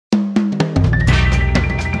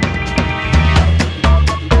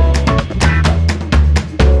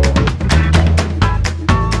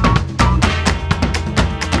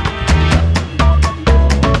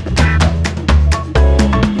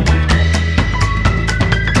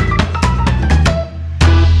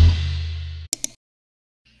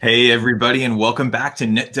Hey everybody, and welcome back to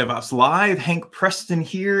NetDevOps Live. Hank Preston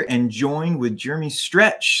here, and joined with Jermey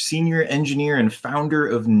Stretch, Senior Engineer and founder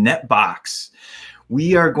of NetBox.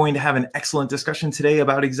 We are going to have an excellent discussion today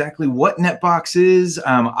about exactly what NetBox is,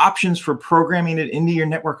 options for programming it into your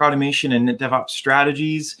network automation and NetDevOps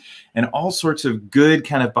strategies, and all sorts of good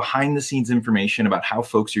kind of behind the scenes information about how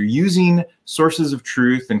folks are using sources of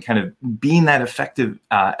truth and kind of being that effective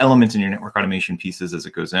element in your network automation pieces as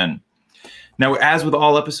it goes in. Now, as with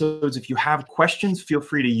all episodes, if you have questions, feel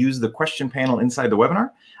free to use the question panel inside the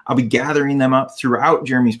webinar. I'll be gathering them up throughout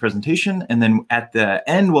Jeremy's presentation. And then at the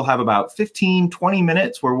end, we'll have about 15, 20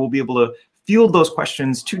 minutes where we'll be able to field those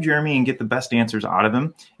questions to Jeremy and get the best answers out of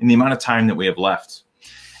him in the amount of time that we have left.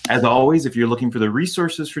 As always, if you're looking for the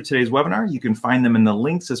resources for today's webinar, you can find them in the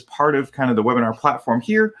links as part of kind of the webinar platform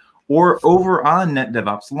here or over on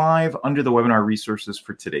NetDevOps Live under the webinar resources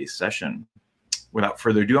for today's session. Without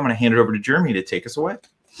further ado, I'm going to hand it over to Jeremy to take us away.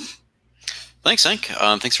 Thanks, Hank.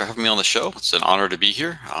 Thanks for having me on the show. It's an honor to be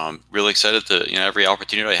here. I'm really excited to, every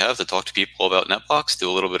opportunity I have to talk to people about NetBox, do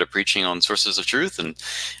a little bit of preaching on sources of truth and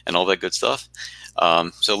all that good stuff.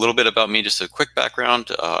 So a little bit about me, just a quick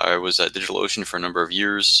background. I was at DigitalOcean for a number of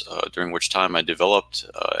years, during which time I developed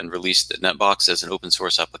and released NetBox as an open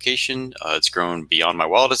source application. It's grown beyond my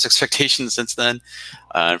wildest expectations since then.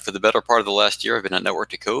 And for the better part of the last year, I've been at Network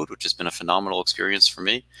to Code, which has been a phenomenal experience for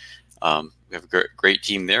me. We have a great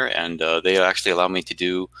team there, and they actually allow me to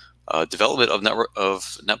do development of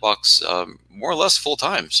NetBox more or less full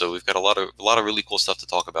time. So we've got a lot of really cool stuff to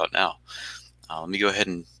talk about now. Let me go ahead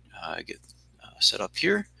and get set up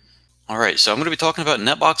here. All right, so I'm going to be talking about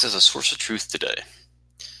NetBox as a source of truth today.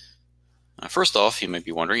 First off, you may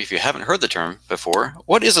be wondering, if you haven't heard the term before,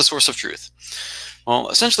 what is a source of truth? Well,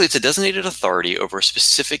 essentially, it's a designated authority over a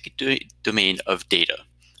specific domain of data.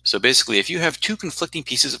 So basically, if you have two conflicting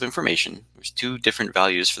pieces of information, there's two different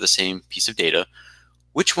values for the same piece of data,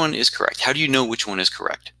 which one is correct? How do you know which one is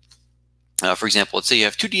correct? For example, let's say you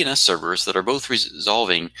have two DNS servers that are both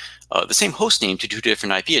resolving the same host name to two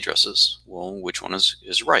different IP addresses. Well, which one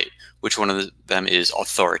is right? Which one of them is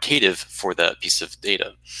authoritative for that piece of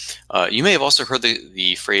data? You may have also heard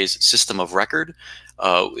the phrase system of record.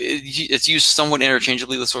 It's used somewhat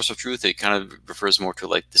interchangeably with source of truth. It kind of refers more to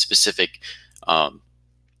like the specific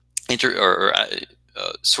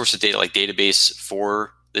source of data, like database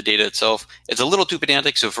for the data itself. It's a little too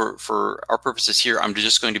pedantic, so for our purposes here, I'm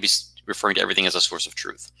just going to be referring to everything as a source of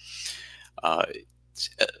truth.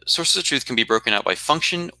 Sources of truth can be broken out by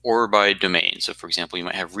function or by domain. So for example, you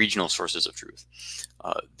might have regional sources of truth.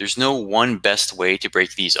 There's no one best way to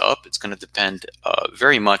break these up. It's going to depend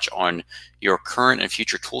very much on your current and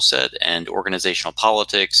future tool set and organizational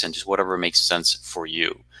politics and just whatever makes sense for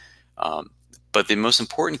you. But the most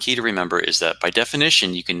important key to remember is that by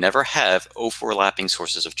definition, you can never have overlapping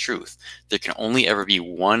sources of truth. There can only ever be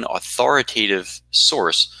one authoritative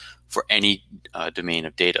source for any domain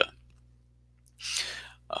of data.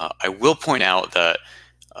 I will point out that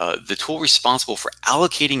the tool responsible for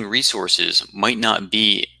allocating resources might not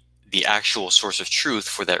be the actual source of truth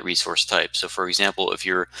for that resource type. So for example, if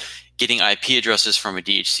you're getting IP addresses from a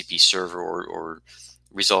DHCP server or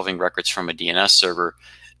resolving records from a DNS server,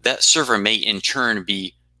 that server may in turn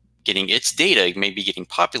be getting its data, may be getting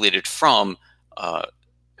populated from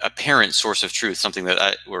a parent source of truth, something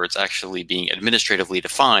where it's actually being administratively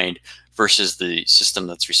defined versus the system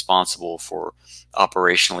that's responsible for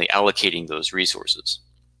operationally allocating those resources.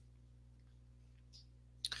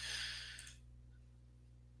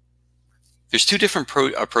 There's two different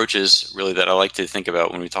approaches really that I like to think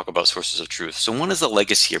about when we talk about sources of truth. So one is the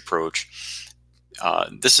legacy approach.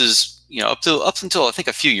 This is, up until I think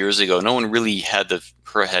a few years ago, no one really had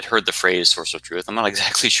heard the phrase source of truth. I'm not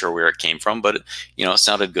exactly sure where it came from, but it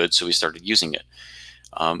sounded good, so we started using it.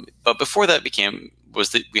 But before that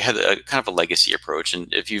we had a kind of a legacy approach.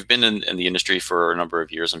 And if you've been in the industry for a number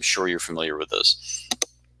of years, I'm sure you're familiar with this.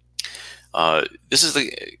 This is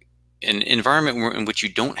an environment in which you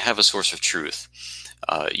don't have a source of truth.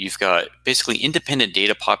 You've got basically independent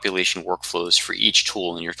data population workflows for each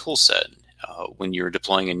tool in your tool set. When you're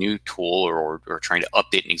deploying a new tool or trying to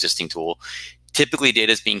update an existing tool, typically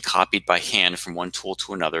data is being copied by hand from one tool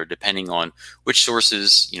to another, depending on which source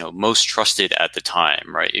is most trusted at the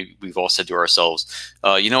time, right? We've all said to ourselves,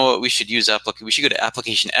 you know what, we should go to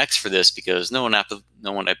application X for this because no one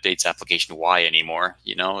updates application Y anymore.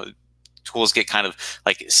 Tools get kind of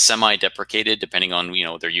like semi-deprecated depending on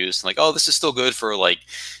their use. Like, oh, this is still good for like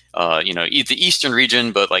the Eastern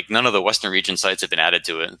region, but like none of the Western region sites have been added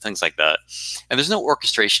to it and things like that. And there's no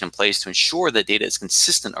orchestration in place to ensure that data is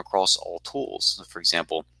consistent across all tools. So for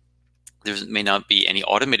example, there may not be any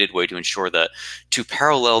automated way to ensure that two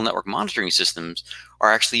parallel network monitoring systems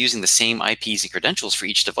are actually using the same IPs and credentials for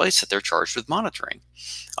each device that they're charged with monitoring.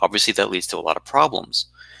 Obviously, that leads to a lot of problems.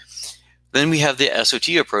 Then we have the SOT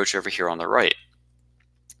approach over here on the right.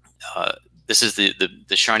 This is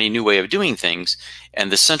the shiny new way of doing things,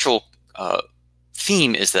 and the central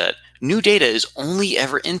theme is that new data is only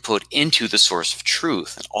ever input into the source of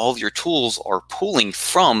truth, and all of your tools are pulling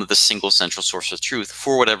from the single central source of truth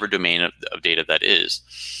for whatever domain of data that is.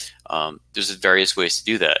 There's various ways to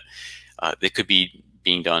do that. They could be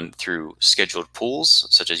being done through scheduled pulls,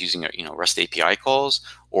 such as using REST API calls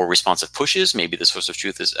or responsive pushes. Maybe the source of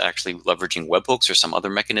truth is actually leveraging webhooks or some other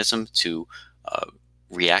mechanism to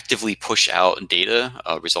reactively push out data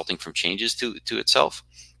resulting from changes to itself.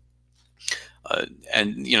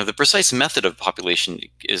 And the precise method of population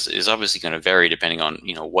is obviously going to vary depending on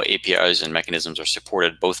what APIs and mechanisms are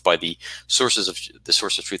supported, both by the source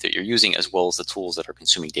of truth that you're using as well as the tools that are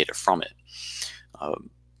consuming data from it.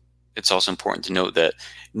 It's also important to note that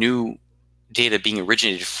new data being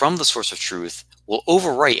originated from the source of truth will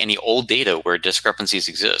overwrite any old data where discrepancies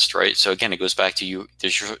exist, right? So again, it goes back to the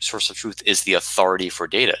source of truth is the authority for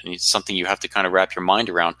data. And it's something you have to kind of wrap your mind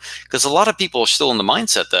around, because a lot of people are still in the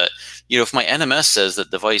mindset that, if my NMS says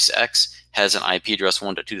that device X has an IP address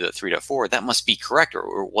 1.2.3.4, that must be correct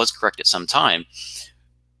or was correct at some time.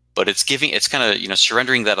 But it's kind of,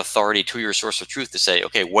 surrendering that authority to your source of truth to say,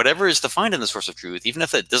 okay, whatever is defined in the source of truth, even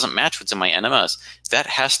if it doesn't match what's in my NMS, that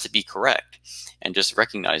has to be correct, and just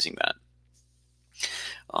recognizing that.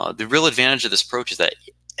 The real advantage of this approach is that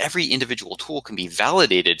every individual tool can be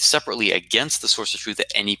validated separately against the source of truth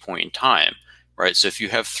at any point in time, right? So if you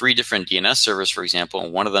have 3 different DNS servers, for example,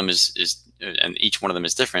 and one of them and each one of them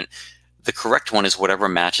is different, the correct one is whatever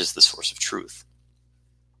matches the source of truth.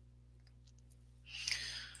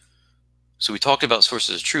 So we talked about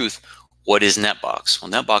sources of truth. What is NetBox? Well,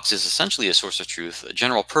 NetBox is essentially a source of truth, a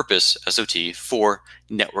general purpose SOT for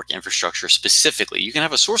network infrastructure specifically. You can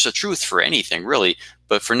have a source of truth for anything, really,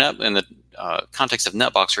 but in the context of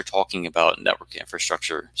NetBox, we're talking about network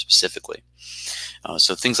infrastructure specifically.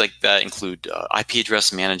 So things like that include IP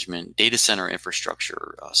address management, data center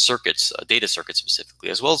infrastructure, circuits, data circuits specifically,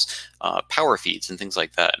 as well as power feeds and things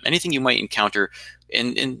like that. Anything you might encounter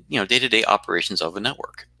in day-to-day operations of a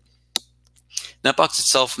network. NetBox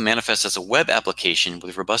itself manifests as a web application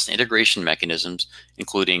with robust integration mechanisms,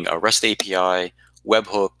 including a REST API,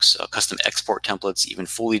 webhooks, custom export templates, even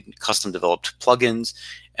fully custom developed plugins,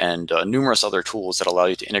 and numerous other tools that allow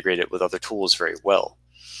you to integrate it with other tools very well.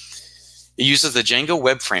 It uses the Django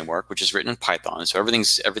web framework, which is written in Python. So everything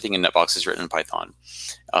in NetBox is written in Python,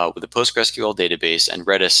 with a PostgreSQL database and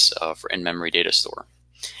Redis for in-memory data store.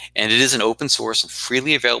 And it is an open source and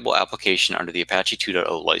freely available application under the Apache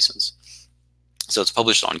 2.0 license. So it's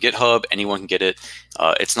published on GitHub. Anyone can get it.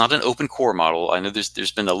 It's not an open core model. I know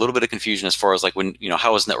there's been a little bit of confusion as far as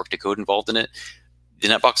how is network to code involved in it. The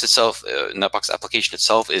NetBox itself, NetBox application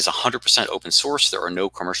itself, is 100% open source. There are no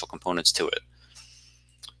commercial components to it.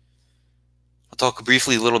 I'll talk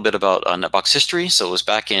briefly a little bit about NetBox history. So it was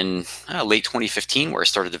back in late 2015 where I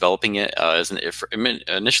started developing it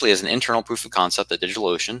initially as an internal proof of concept at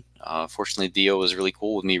DigitalOcean. Fortunately, Dio was really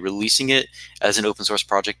cool with me releasing it as an open source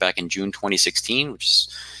project back in June 2016, which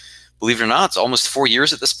is, believe it or not, it's almost 4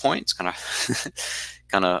 years at this point. It's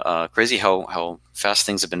kind of crazy how fast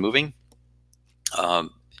things have been moving.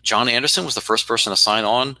 John Anderson was the first person to sign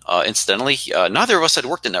on. Incidentally, neither of us had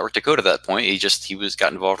worked at Network to Code at that point. He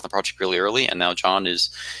got involved in the project really early, and now John is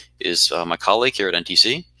my colleague here at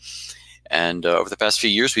NTC. And over the past few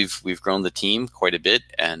years, we've grown the team quite a bit,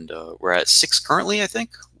 and we're at 6 currently, I think,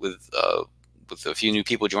 with a few new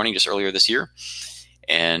people joining just earlier this year.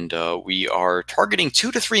 And we are targeting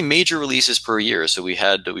 2 to 3 major releases per year. So we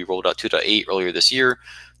rolled out 2.8 earlier this year,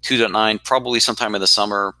 2.9 probably sometime in the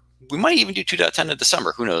summer. We might even do 2.10 in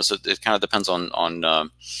December. Who knows? It kind of depends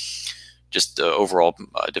on just overall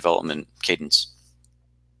development cadence.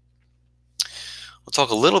 We'll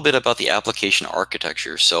talk a little bit about the application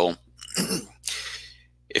architecture. So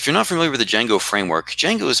if you're not familiar with the Django framework,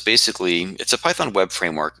 Django is it's a Python web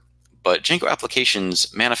framework, but Django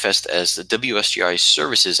applications manifest as the WSGI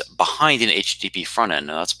services behind an HTTP front end.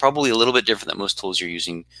 Now, that's probably a little bit different than most tools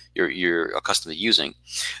you're accustomed to using.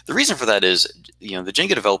 The reason for that is, the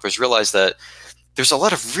Django developers realize that there's a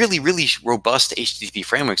lot of really, really robust HTTP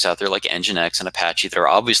frameworks out there, like Nginx and Apache, that are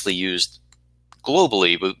obviously used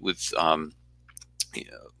globally with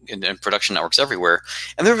in production networks everywhere.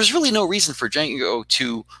 And there was really no reason for Django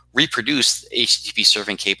to reproduce HTTP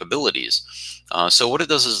serving capabilities. So what it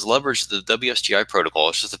does is leverage the WSGI protocol.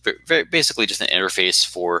 It's just basically just an interface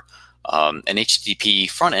for an HTTP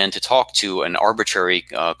front end to talk to an arbitrary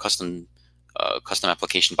custom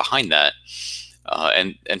application behind that,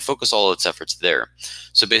 and focus all its efforts there.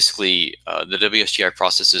 So basically, the WSGI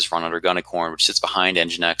processes run under Gunicorn, which sits behind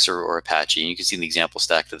Nginx or Apache. And you can see the example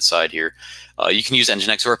stack to the side here. You can use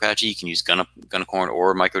Nginx or Apache. You can use Gunicorn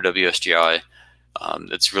or micro WSGI.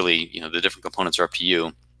 It's really, the different components are up to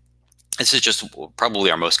you. This is just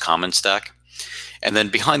probably our most common stack. And then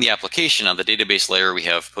behind the application on the database layer, we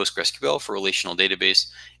have PostgreSQL for relational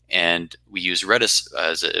database, and we use Redis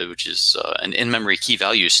which is an in-memory key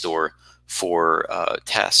value store for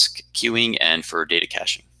task queuing and for data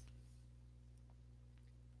caching.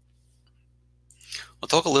 I'll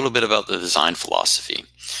talk a little bit about the design philosophy.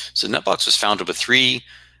 So NetBox was founded with three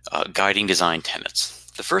guiding design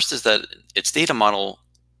tenets. The first is that its data model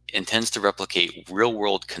intends to replicate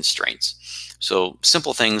real-world constraints. So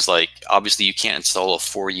simple things like, obviously, you can't install a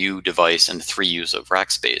 4U device and 3U's of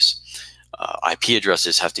rack space. IP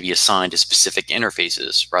addresses have to be assigned to specific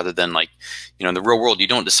interfaces, rather than, like, in the real world, you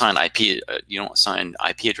don't assign IP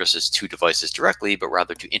addresses to devices directly, but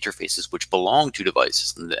rather to interfaces which belong to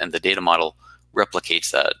devices, and the data model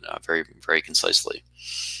replicates that very, very concisely.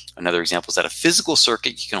 Another example is that a physical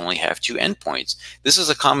circuit, you can only have 2 endpoints. This is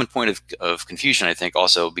a common point of confusion, I think,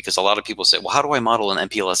 also, because a lot of people say, well, how do I model an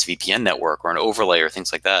MPLS VPN network or an overlay or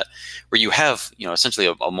things like that, where you have, essentially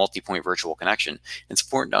a multi-point virtual connection? It's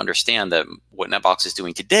important to understand that what NetBox is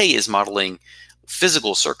doing today is modeling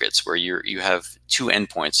physical circuits where you have 2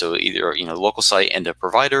 endpoints. So either, a local site and a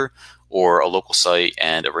provider, or a local site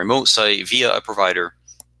and a remote site via a provider.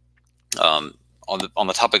 On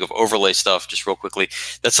the topic of overlay stuff, just real quickly,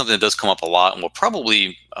 that's something that does come up a lot, and we'll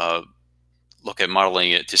probably look at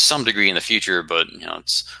modeling it to some degree in the future. But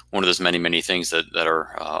it's one of those many things that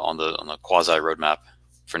are on the quasi roadmap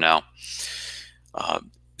for now.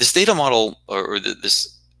 This data model, or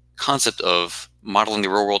this concept of modeling the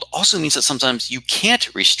real world, also means that sometimes you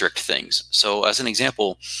can't restrict things. So as an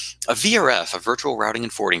example, a VRF, a virtual routing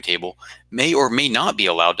and forwarding table, may or may not be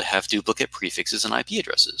allowed to have duplicate prefixes and IP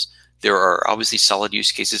addresses. There are obviously solid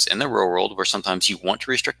use cases in the real world where sometimes you want to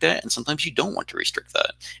restrict that and sometimes you don't want to restrict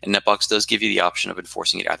that. And NetBox does give you the option of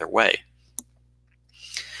enforcing it either way.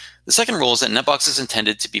 The second rule is that NetBox is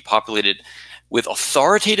intended to be populated with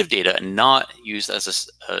authoritative data and not used as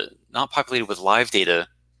not populated with live data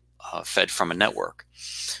fed from a network.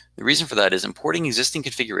 The reason for that is importing existing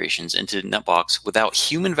configurations into NetBox without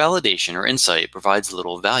human validation or insight provides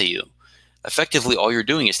little value. Effectively, all you're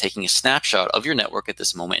doing is taking a snapshot of your network at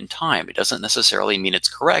this moment in time. It doesn't necessarily mean it's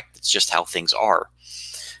correct. It's just how things are.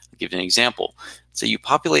 I'll give you an example. So you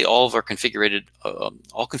populate all of our configured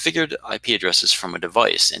IP addresses from a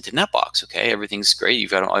device into NetBox. Okay, everything's great. You've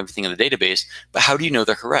got everything in the database, but how do you know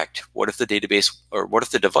they're correct? What if the database, or what if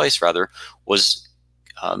the device rather, was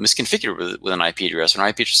misconfigured with an IP address, or an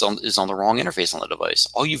IP address is on the wrong interface on the device?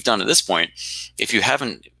 All you've done at this point, if you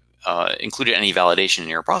haven't included any validation in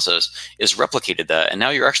your process, is replicated that, and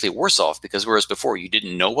now you're actually worse off, because whereas before you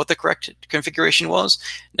didn't know what the correct configuration was,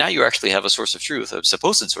 now you actually have a source of truth, a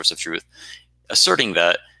supposed source of truth, asserting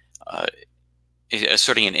that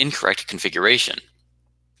asserting an incorrect configuration.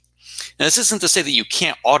 Now, this isn't to say that you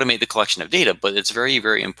can't automate the collection of data, but it's very,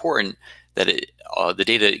 very important that the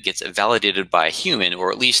data gets validated by a human,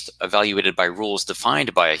 or at least evaluated by rules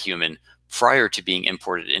defined by a human prior to being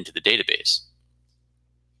imported into the database.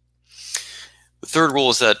 The third rule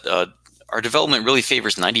is that our development really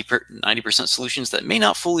favors 90% solutions that may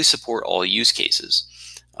not fully support all use cases.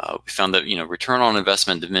 We found that return on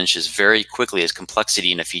investment diminishes very quickly as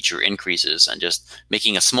complexity in a feature increases, and just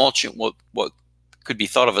making a small what could be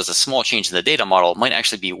thought of as a small change in the data model might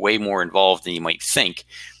actually be way more involved than you might think.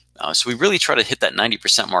 So we really try to hit that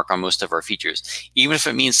 90% mark on most of our features, even if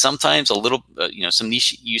it means sometimes a little, some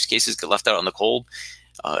niche use cases get left out in the cold.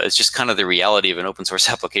 It's just kind of the reality of an open source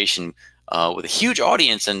application with a huge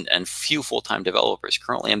audience and few full-time developers.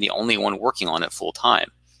 Currently, I'm the only one working on it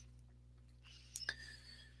full-time.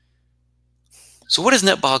 So what does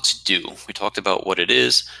NetBox do? We talked about what it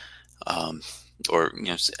is, or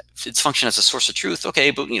its function as a source of truth.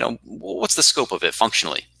 Okay, but what's the scope of it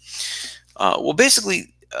functionally? Well,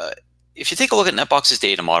 basically, if you take a look at NetBox's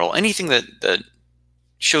data model, anything that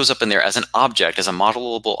shows up in there as an object, as a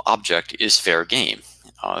modelable object, is fair game.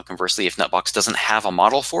 Conversely, if NetBox doesn't have a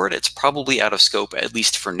model for it, it's probably out of scope, at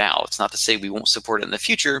least for now. It's not to say we won't support it in the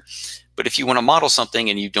future, but if you want to model something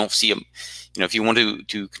and you don't see if you want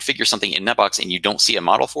to configure something in NetBox and you don't see a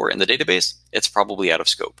model for it in the database, it's probably out of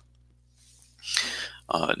scope.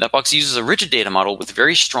 NetBox uses a rigid data model with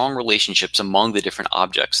very strong relationships among the different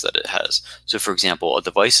objects that it has. So for example, a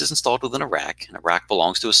device is installed within a rack, and a rack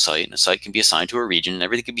belongs to a site, and a site can be assigned to a region, and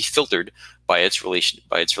everything can be filtered by its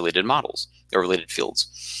related models or related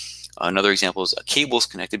fields. Another example is a cable is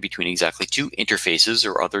connected between exactly two interfaces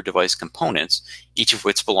or other device components, each of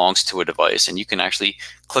which belongs to a device. And you can actually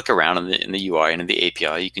click around in the UI and in the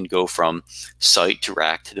API. You can go from site to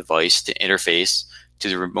rack to device to interface to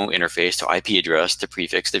the remote interface to IP address to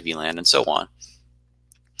prefix to VLAN and so on.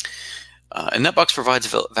 And NetBox provides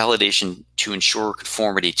validation to ensure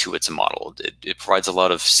conformity to its model. It provides a lot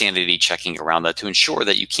of sanity checking around that to ensure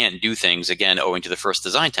that you can't do things, again, owing to the first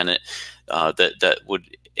design tenet, that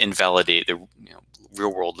would invalidate the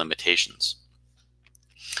real-world limitations.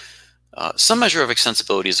 Some measure of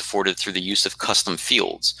extensibility is afforded through the use of custom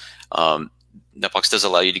fields. NetBox does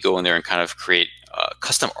allow you to go in there and kind of create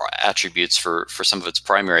custom attributes for some of its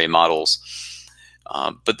primary models.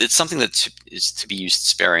 But it's something that is to be used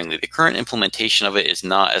sparingly. The current implementation of it is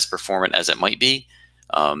not as performant as it might be.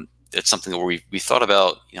 It's something that we thought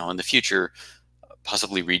about, in the future,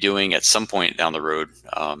 possibly redoing at some point down the road.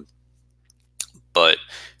 But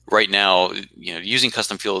right now, using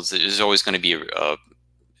custom fields is always going to be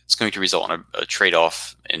it's going to result in a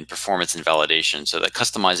trade-off in performance and validation. So that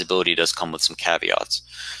customizability does come with some caveats.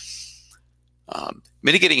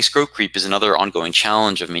 Mitigating scope creep is another ongoing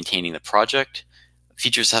challenge of maintaining the project.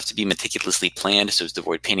 Features have to be meticulously planned so as to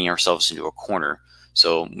avoid painting ourselves into a corner.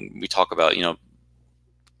 So we talk about,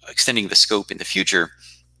 extending the scope in the future.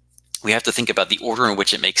 We have to think about the order in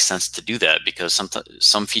which it makes sense to do that, because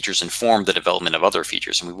some features inform the development of other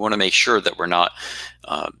features. And we want to make sure that we're not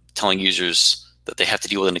telling users that they have to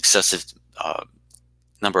deal with an excessive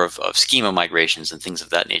number of schema migrations and things of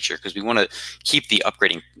that nature, because we want to keep the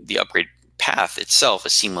upgrade path itself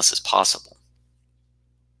as seamless as possible.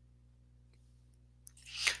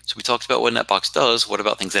 So we talked about what NetBox does. What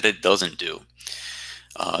about things that it doesn't do?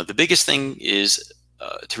 The biggest thing is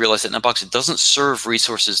to realize that NetBox doesn't serve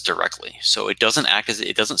resources directly. So it doesn't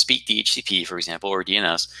it doesn't speak DHCP, for example, or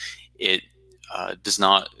DNS. It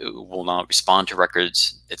will not respond to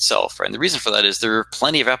records itself. Right? And the reason for that is there are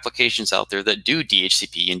plenty of applications out there that do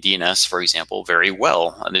DHCP and DNS, for example, very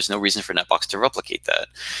well. And there's no reason for NetBox to replicate that.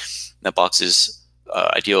 NetBox's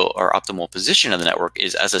ideal or optimal position in the network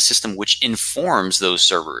is as a system which informs those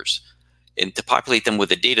servers and to populate them with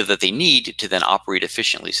the data that they need to then operate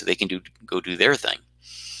efficiently so they can go do their thing.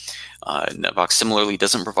 NetBox similarly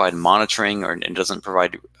doesn't provide monitoring it doesn't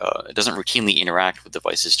routinely interact with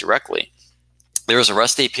devices directly. There is a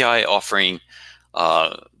REST API offering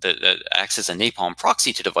that acts as a napalm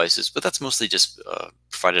proxy to devices, but that's mostly just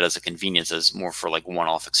provided as a convenience, as more for like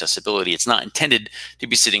one-off accessibility. It's not intended to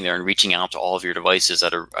be sitting there and reaching out to all of your devices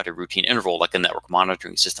at a routine interval like a network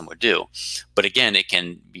monitoring system would do. But again, it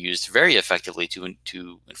can be used very effectively to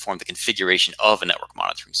inform the configuration of a network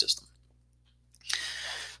monitoring system.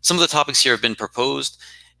 Some of the topics here have been proposed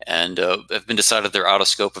and have been decided they're out of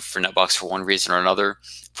scope for NetBox for one reason or another.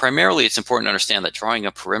 Primarily, it's important to understand that drawing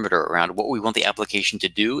a perimeter around what we want the application to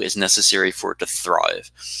do is necessary for it to thrive.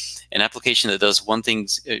 An application that does one thing,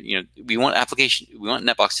 we want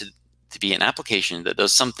NetBox to be an application that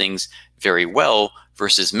does some things very well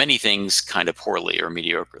versus many things kind of poorly or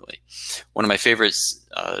mediocrely. One of my favorite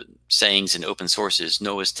sayings in open source is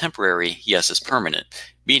no is temporary, yes is permanent.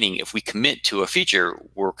 Meaning if we commit to a feature,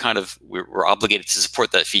 we're obligated to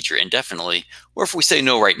support that feature indefinitely. Or if we say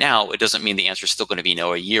no right now, it doesn't mean the answer is still going to be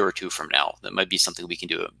no a year or two from now. That might be something we can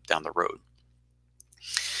do down the road.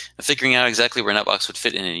 And figuring out exactly where NetBox would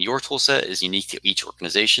fit in your tool set is unique to each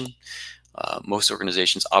organization. Most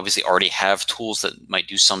organizations obviously already have tools that might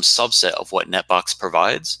do some subset of what NetBox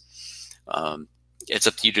provides. It's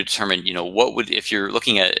up to you to determine, if you're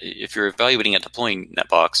evaluating and deploying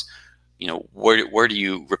NetBox, where do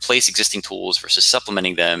you replace existing tools versus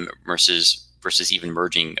supplementing them versus even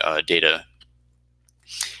merging data.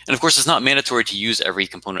 And of course, it's not mandatory to use every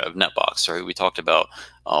component of NetBox. Right? We talked about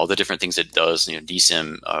all the different things it does,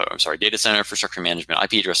 DSIM, data center infrastructure management,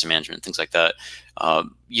 IP address management, things like that.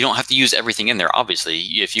 You don't have to use everything in there. Obviously,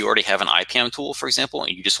 if you already have an IPAM tool, for example,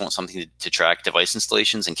 and you just want something to track device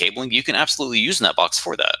installations and cabling, you can absolutely use NetBox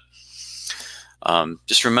for that.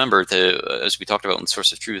 Just remember as we talked about with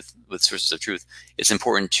sources of truth, it's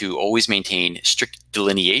important to always maintain strict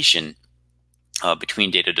delineation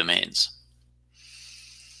between data domains.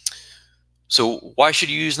 So why should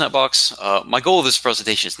you use NetBox? My goal of this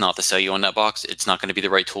presentation is not to sell you on NetBox. It's not going to be the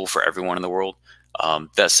right tool for everyone in the world.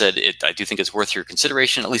 That said, I do think it's worth your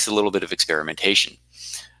consideration, at least a little bit of experimentation.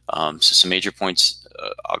 So some major points,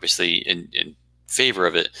 obviously, favor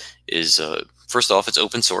of it is, first off, it's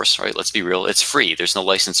open source, right? Let's be real, it's free. There's no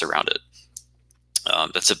license around it.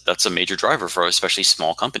 That's a major driver for especially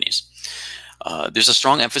small companies. There's a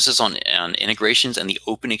strong emphasis on integrations and the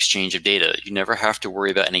open exchange of data. You never have to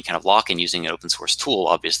worry about any kind of lock-in using an open source tool,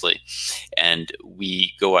 obviously. And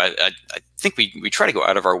we go out, I think we try to go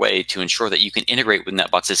out of our way to ensure that you can integrate with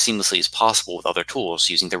NetBox as seamlessly as possible with other tools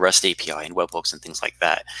using the REST API and webhooks and things like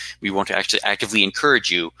that. We want to actually actively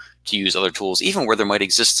encourage you to use other tools, even where there might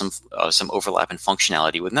exist some overlap in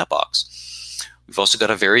functionality with NetBox. We've also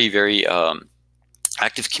got a very, very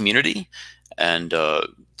active community, and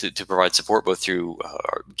to provide support both through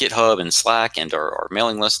our GitHub and Slack and our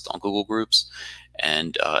mailing list on Google Groups.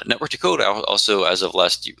 And Network to Code also, as of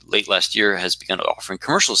late last year, has begun offering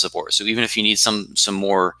commercial support. So even if you need some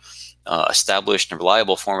more established and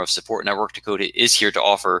reliable form of support, Network to Code is here to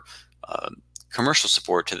offer commercial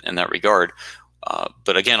support in that regard.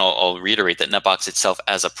 But again, I'll reiterate that NetBox itself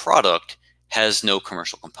as a product has no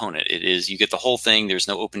commercial component. It is, you get the whole thing. There's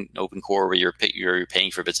no open core where you're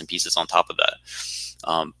paying for bits and pieces on top of that.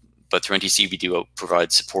 But through NTC, we do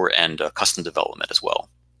provide support and custom development as well.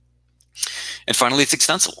 And finally, it's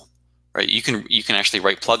extensible, right? You can actually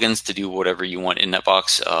write plugins to do whatever you want in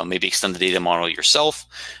NetBox. Maybe extend the data model yourself.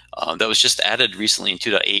 That was just added recently in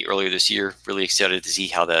 2.8 earlier this year. Really excited to see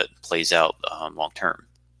how that plays out long term.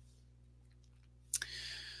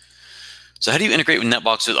 So how do you integrate with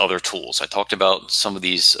NetBox with other tools? I talked about some of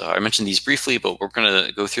these, I mentioned these briefly, but we're going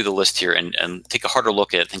to go through the list here and take a harder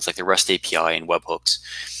look at things like the REST API and webhooks,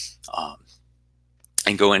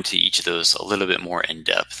 and go into each of those a little bit more in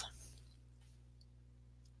depth.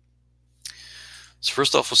 So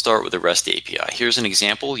first off, we'll start with the REST API. Here's an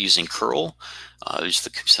example using curl, just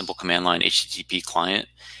the simple command line HTTP client,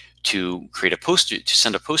 to create to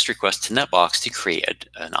send a post request to NetBox to create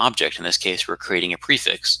an object. In this case, we're creating a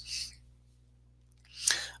prefix.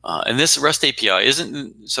 And this REST API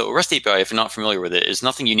so REST API, if you're not familiar with it, is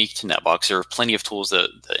nothing unique to NetBox. There are plenty of tools that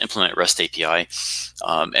implement REST API.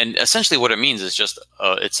 And essentially what it means is just,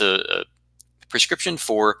 it's a prescription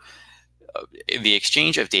for the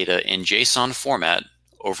exchange of data in JSON format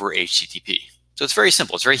over HTTP. So it's very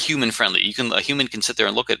simple. It's very human friendly. A human can sit there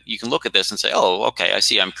and you can look at this and say, oh, okay, I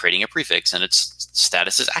see I'm creating a prefix and its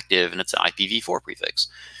status is active and it's an IPv4 prefix.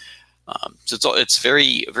 So it's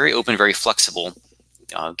very, very open, very flexible.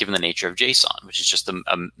 Given the nature of JSON, which is just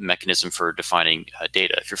a mechanism for defining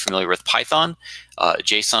data. If you're familiar with Python,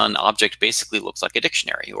 JSON object basically looks like a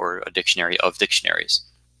dictionary or a dictionary of dictionaries.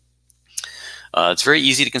 It's very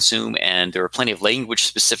easy to consume, and there are plenty of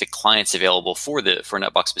language-specific clients available for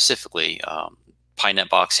NetBox specifically,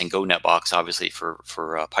 PyNetBox and GoNetBox, obviously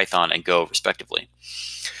for Python and Go, respectively.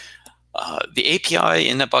 The API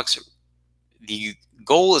in NetBox, the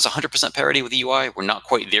goal is 100% parity with the UI. We're not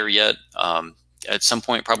quite there yet. At some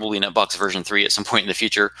point, probably NetBox version 3 at some point in the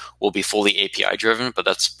future will be fully API driven, but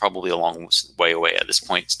that's probably a long way away at this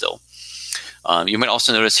point still. You might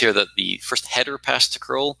also notice here that the first header passed to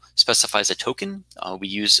curl specifies a token. We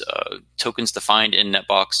use tokens defined in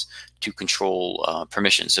NetBox to control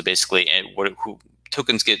permissions. So basically,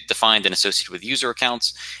 tokens get defined and associated with user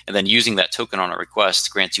accounts, and then using that token on a request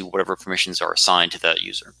grants you whatever permissions are assigned to that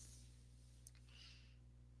user.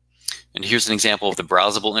 And here's an example of the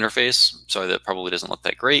browsable interface. Sorry, that probably doesn't look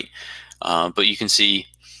that great, but you can see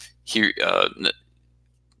here,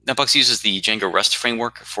 NetBox uses the Django REST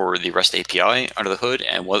framework for the REST API under the hood,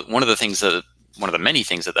 and one of the many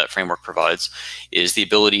things that framework provides is the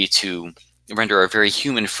ability to render a very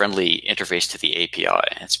human-friendly interface to the API.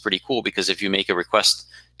 And it's pretty cool because if you make a request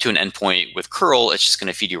to an endpoint with curl, it's just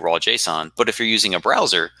going to feed you raw JSON. But if you're using a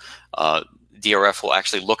browser, DRF will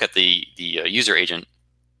actually look at the user agent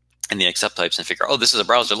and the accept types and figure, oh, this is a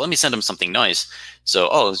browser. Let me send them something nice. So,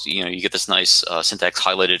 oh, you get this nice syntax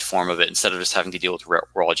highlighted form of it instead of just having to deal with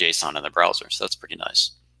raw JSON in the browser. So that's pretty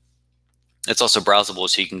nice. It's also browsable,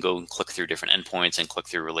 so you can go and click through different endpoints and click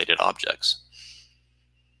through related objects.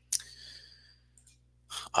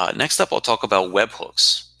 Next up, I'll talk about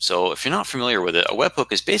webhooks. So if you're not familiar with it, a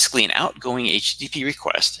webhook is basically an outgoing HTTP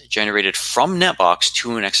request generated from NetBox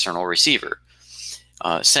to an external receiver.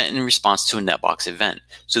 Sent in response to a NetBox event.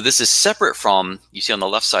 So this is separate from, you see on the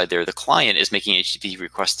left side there, the client is making HTTP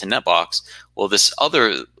requests to NetBox. Well, this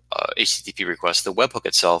other HTTP request, the webhook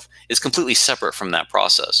itself, is completely separate from that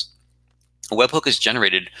process. A webhook is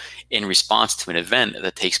generated in response to an event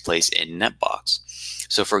that takes place in NetBox.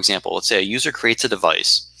 So for example, let's say a user creates a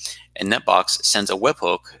device and NetBox sends a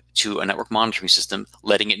webhook to a network monitoring system,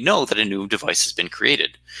 letting it know that a new device has been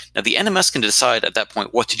created. Now, the NMS can decide at that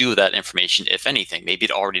point what to do with that information, if anything. Maybe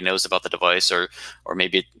it already knows about the device, or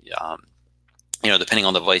maybe depending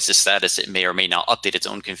on the device's status, it may or may not update its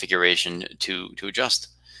own configuration to adjust.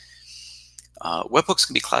 Webhooks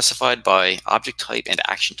can be classified by object type and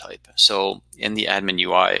action type. So in the admin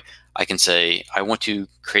UI, I can say I want to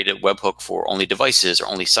create a webhook for only devices or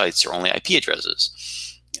only sites or only IP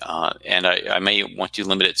addresses. And I may want to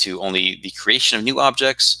limit it to only the creation of new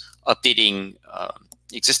objects, updating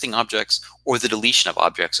existing objects, or the deletion of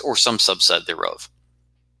objects, or some subset thereof.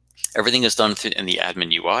 Everything is done in the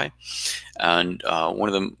admin UI. And one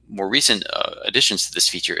of the more recent additions to this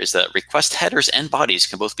feature is that request headers and bodies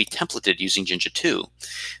can both be templated using Jinja 2.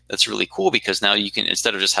 That's really cool because now you can,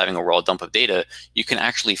 instead of just having a raw dump of data, you can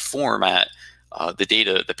actually format the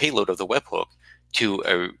data, the payload of the webhook,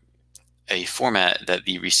 to a format that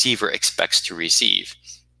the receiver expects to receive.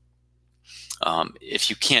 If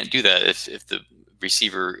you can't do that, if the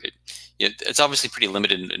receiver, it's obviously pretty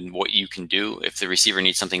limited in what you can do. If the receiver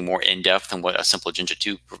needs something more in-depth than what a simple Jinja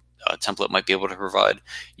 2 template might be able to provide,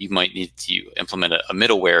 you might need to implement a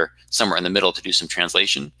middleware somewhere in the middle to do some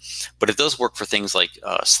translation. But it does work for things like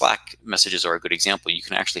Slack messages are a good example. You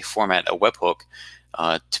can actually format a webhook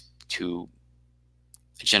to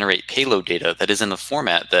generate payload data that is in a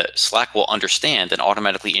format that Slack will understand and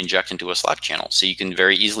automatically inject into a Slack channel. So you can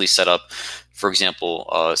very easily set up, for example,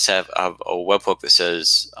 have a webhook that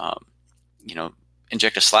says,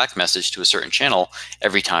 inject a Slack message to a certain channel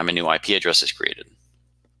every time a new IP address is created.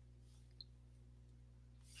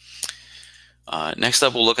 Next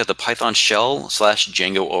up, we'll look at the Python shell /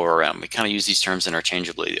 Django ORM. We kind of use these terms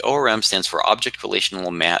interchangeably. The ORM stands for Object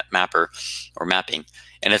Relational Mapper or Mapping,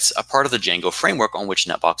 and it's a part of the Django framework on which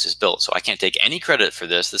NetBox is built. So I can't take any credit for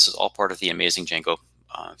this. This is all part of the amazing Django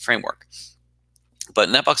framework. But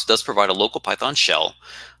NetBox does provide a local Python shell,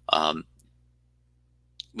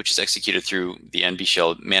 which is executed through the NB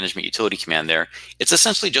shell management utility command there. It's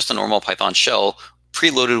essentially just a normal Python shell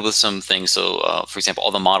preloaded with some things. So for example,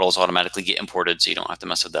 all the models automatically get imported, so you don't have to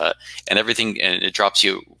mess with that. And everything, and it drops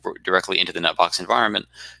you directly into the NetBox environment.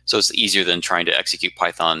 So it's easier than trying to execute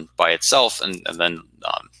Python by itself and then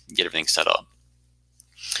get everything set up.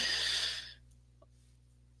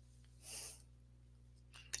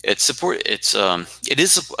 It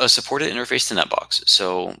is a supported interface to NetBox.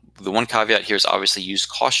 So the one caveat here is obviously use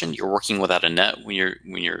caution. You're working without a net when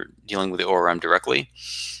you're dealing with the ORM directly.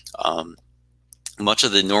 Much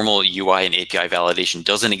of the normal UI and API validation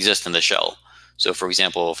doesn't exist in the shell. So for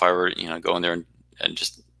example, if I were go in there and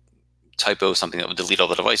just typo something that would delete all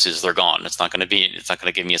the devices, they're gone. It's not going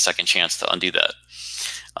to give me a second chance to undo that.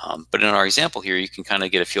 But in our example here, you can kind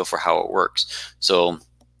of get a feel for how it works. So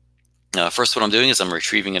first, what I'm doing is I'm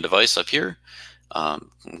retrieving a device up here.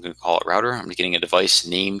 I'm going to call it router. I'm getting a device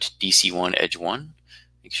named DC1 Edge 1.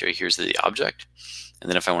 Make sure here's the object. And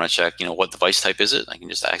then if I want to check, what device type is it, I can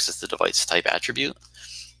just access the device type attribute.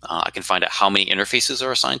 I can find out how many interfaces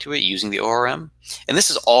are assigned to it using the ORM. And this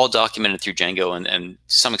is all documented through Django, and to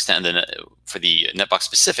some extent for the NetBox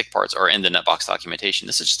specific parts are in the NetBox documentation.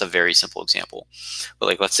 This is just a very simple example.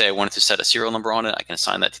 But let's say I wanted to set a serial number on it, I can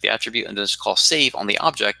assign that to the attribute and then just call save on the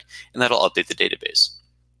object, and that'll update the database.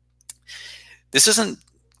 This isn't,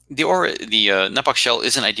 the NetBox shell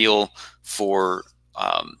isn't ideal for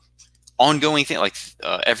ongoing thing like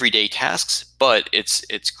everyday tasks, but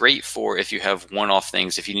it's great for if you have one-off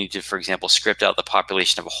things. If you need to, for example, script out the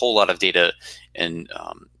population of a whole lot of data in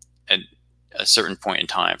at a certain point in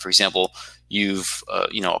time. For example, you've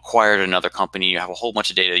acquired another company, you have a whole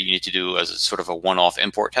bunch of data you need to do as a sort of a one-off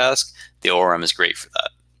import task. The ORM is great for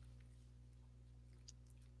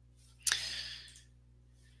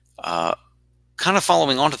that. Kind of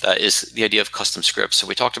following on to that is the idea of custom scripts. So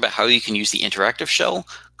we talked about how you can use the interactive shell.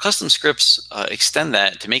 Custom scripts extend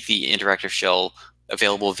that to make the interactive shell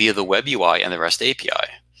available via the web UI and the REST API.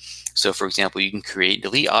 So for example, you can create and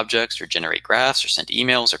delete objects or generate graphs or send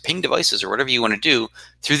emails or ping devices or whatever you want to do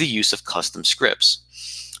through the use of custom scripts.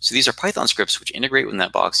 So these are Python scripts which integrate with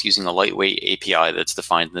NetBox using a lightweight API that's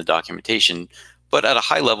defined in the documentation. But at a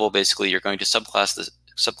high level, basically, you're going to subclass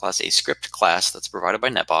a script class that's provided by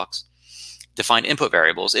NetBox, define input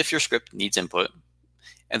variables if your script needs input,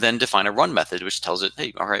 and then define a run method which tells it,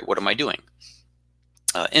 hey, all right, what am I doing?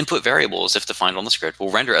 Input variables, if defined on the script,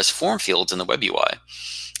 will render as form fields in the web UI,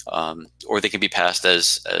 or they can be passed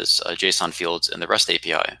as JSON fields in the REST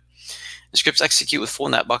API. The scripts execute with full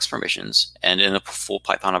NetBox permissions and in a full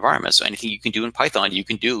Python environment. So anything you can do in Python, you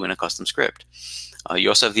can do in a custom script. You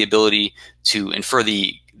also have the ability to infer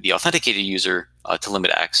the authenticated user to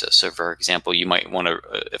limit access. So for example, you might want to,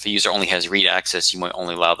 if a user only has read access, you might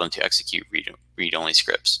only allow them to execute read-only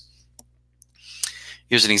scripts.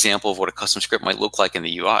 Here's an example of what a custom script might look like in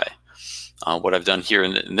the UI. What I've done here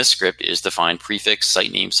in this script is define prefix,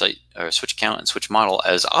 site name, site or switch count, and switch model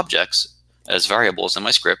as objects, as variables in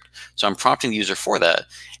my script. So I'm prompting the user for that,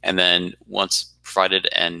 and then once provided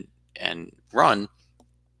and run,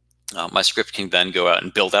 my script can then go out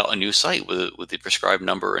and build out a new site with the prescribed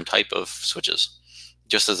number and type of switches.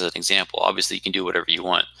 Just as an example, obviously you can do whatever you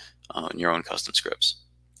want in your own custom scripts.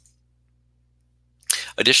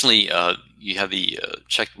 Additionally, you have the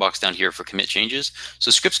checkbox down here for commit changes.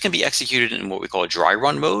 So scripts can be executed in what we call a dry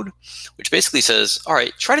run mode, which basically says, all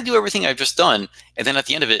right, try to do everything I've just done, and then at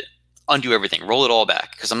the end of it, undo everything, roll it all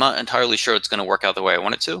back, because I'm not entirely sure it's going to work out the way I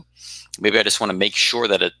want it to. Maybe I just want to make sure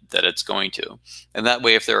that it's going to. And that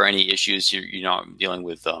way, if there are any issues, you're not dealing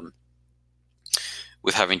with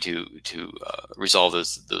having to resolve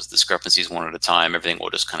those discrepancies one at a time. Everything will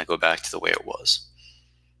just kind of go back to the way it was.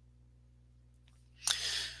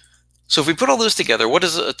 So if we put all those together, what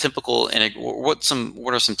is a typical what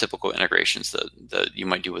are some typical integrations that you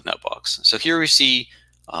might do with NetBox? So here we see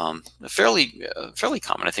a fairly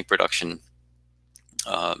common, I think, production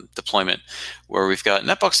deployment where we've got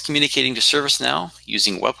NetBox communicating to ServiceNow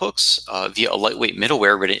using webhooks via a lightweight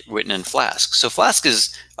middleware written in Flask. So Flask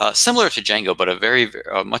is similar to Django, but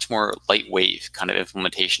a much more lightweight kind of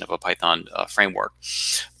implementation of a Python framework.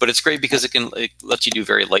 But it's great because it lets you do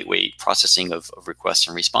very lightweight processing of requests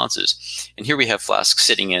and responses. And here we have Flask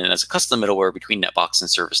sitting in as a custom middleware between NetBox and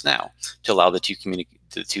ServiceNow to allow the two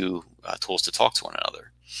tools to talk to one another.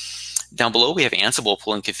 Down below, we have Ansible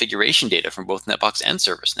pulling configuration data from both NetBox and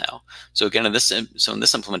ServiceNow. So again, in this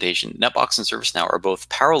implementation, NetBox and ServiceNow are both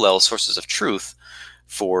parallel sources of truth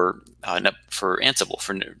for Ansible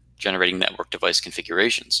for generating network device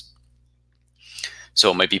configurations.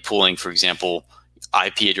 So it might be pulling, for example,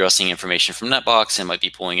 IP addressing information from NetBox, and might be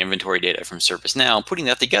pulling inventory data from ServiceNow, putting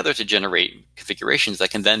that together to generate configurations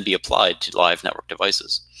that can then be applied to live network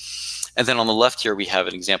devices. And then on the left here, we have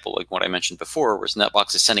an example like what I mentioned before, where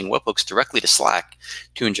NetBox is sending webhooks directly to Slack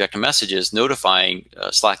to inject messages notifying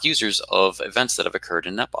Slack users of events that have occurred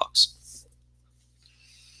in NetBox.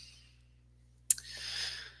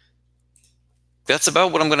 That's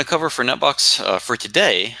about what I'm going to cover for NetBox for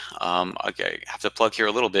today. I have to plug here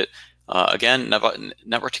a little bit. Again,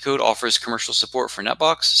 Network to Code offers commercial support for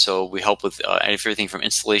NetBox, so we help with everything from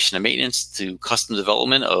installation and maintenance to custom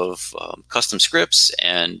development of custom scripts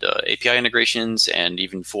and API integrations, and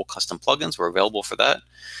even full custom plugins. We're available for that.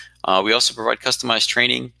 We also provide customized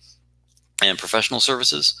training and professional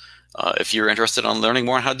services if you're interested in learning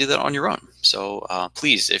more on how to do that on your own. So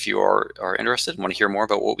please, if you are interested and want to hear more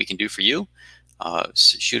about what we can do for you,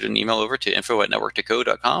 shoot an email over to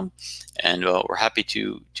info@networktocode.com, and we're happy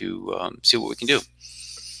to see what we can do.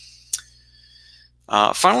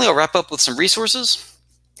 Finally, I'll wrap up with some resources.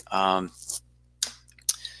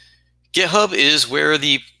 GitHub is where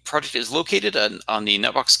the project is located on the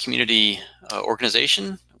NetBox community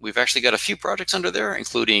organization. We've actually got a few projects under there,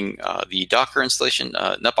 including the Docker installation,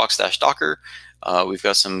 netbox-docker. We've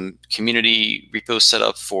got some community repos set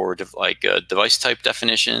up for device type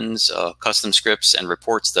definitions, custom scripts, and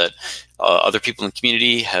reports that other people in the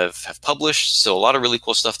community have published. So a lot of really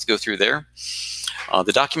cool stuff to go through there.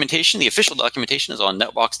 The documentation, the official documentation, is on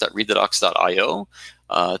netbox.readthedocs.io.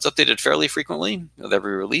 It's updated fairly frequently with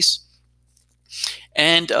every release.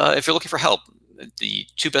 And if you're looking for help, the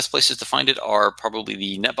two best places to find it are probably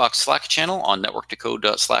the NetBox Slack channel on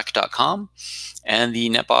networktocode.slack.com and the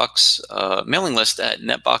NetBox mailing list at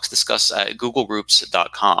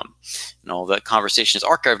netboxdiscuss@googlegroups.com. And all that conversation is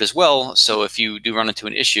archived as well, so if you do run into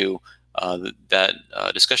an issue, that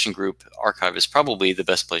discussion group archive is probably the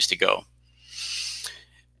best place to go.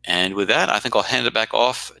 And with that, I think I'll hand it back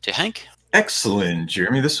off to Hank. Excellent,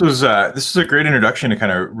 Jeremy. This was a great introduction to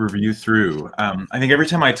kind of review through. I think every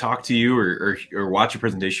time I talk to you or watch a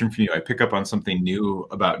presentation from you, I pick up on something new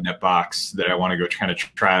about NetBox that I want to go kind of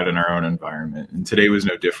try out in our own environment. And today was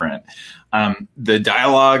no different. The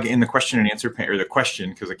dialogue in the question and answer or the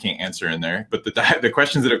question, because I can't answer in there, but the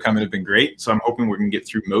questions that have come in have been great. So I'm hoping we're going to get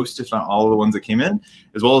through most, if not all, of the ones that came in,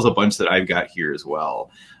 as well as a bunch that I've got here as well.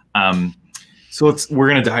 So we're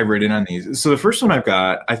going to dive right in on these. So the first one I've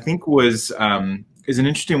got, I think, is an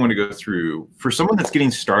interesting one to go through. For someone that's getting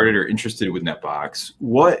started or interested with NetBox,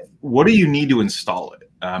 what do you need to install it?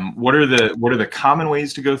 What are the common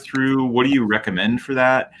ways to go through? What do you recommend for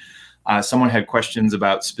that? Someone had questions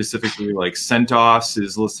about specifically like CentOS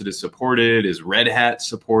is listed as supported. Is Red Hat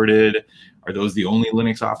supported? Are those the only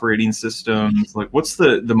Linux operating systems? Like, what's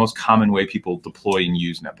the most common way people deploy and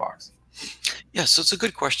use NetBox? Yeah, so it's a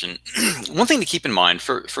good question. One thing to keep in mind,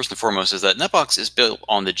 first and foremost, is that NetBox is built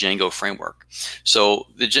on the Django framework. So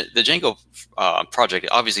the Django project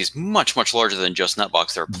obviously is much, much larger than just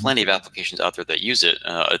NetBox. There are plenty of applications out there that use it.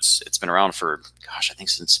 It's been around for, gosh, I think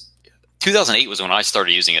since 2008 was when I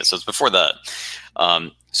started using it. So it's before that.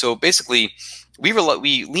 So basically, we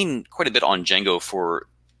lean quite a bit on Django for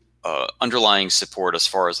underlying support as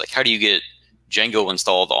far as like how do you get Django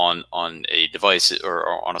installed on a device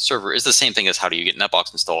or on a server is the same thing as how do you get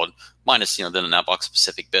NetBox installed, minus the NetBox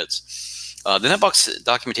specific bits. The NetBox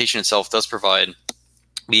documentation itself does provide.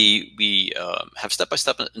 We have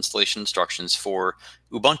step-by-step installation instructions for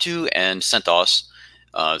Ubuntu and CentOS.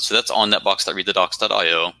 So that's on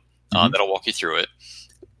netbox.readthedocs.io. That'll walk you through it.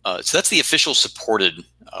 So that's the official supported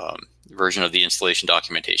version of the installation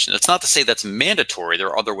documentation. That's not to say that's mandatory. There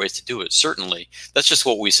are other ways to do it, certainly. That's just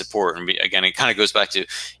what we support. And again, it kind of goes back to,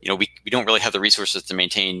 we don't really have the resources to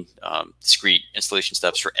maintain discrete installation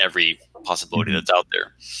steps for every possibility that's out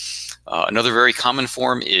there. Another very common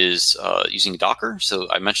form is using Docker.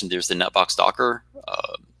 So I mentioned there's the NetBox Docker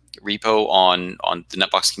repo on the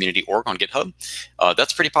NetBox community org on GitHub.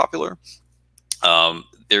 That's pretty popular.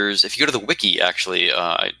 If you go to the wiki, actually,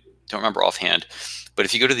 I don't remember offhand, but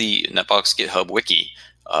if you go to the NetBox GitHub wiki,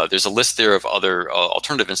 there's a list there of other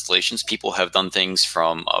alternative installations. People have done things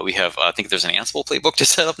from, I think there's an Ansible playbook to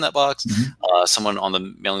set up NetBox. Someone on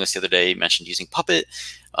the mailing list the other day mentioned using Puppet.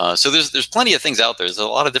 So there's plenty of things out there. There's a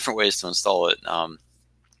lot of different ways to install it.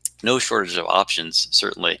 No shortage of options,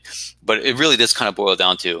 certainly. But it really does kind of boil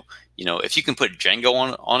down to, if you can put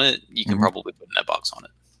Django on it, you can probably put NetBox on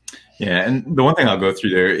it. Yeah, and the one thing I'll go through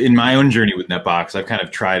there, in my own journey with NetBox, I've kind of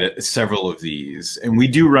tried several of these. And we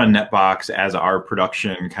do run NetBox as our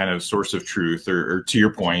production kind of source of truth, or to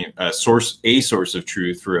your point, a source of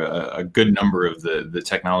truth for a good number of the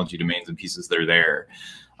technology domains and pieces that are there.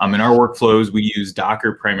 In our workflows, we use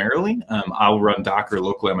Docker primarily. I'll run Docker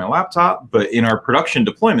locally on my laptop, but in our production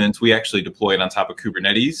deployments, we actually deploy it on top of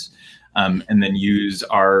Kubernetes. And then use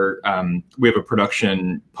we have a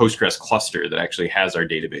production Postgres cluster that actually has our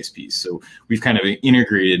database piece. So we've kind of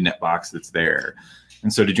integrated NetBox that's there.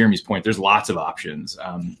 And so to Jeremy's point, there's lots of options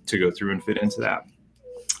to go through and fit into that.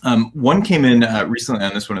 One came in recently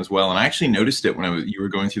on this one as well, and I actually noticed it when you were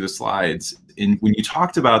going through the slides. When you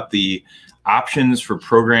talked about the options for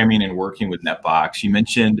programming and working with NetBox, you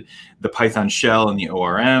mentioned the Python shell and the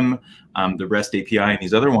ORM, the REST API and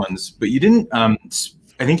these other ones, but you didn't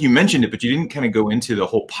I think you mentioned it, but you didn't kind of go into the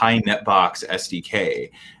whole PyNetBox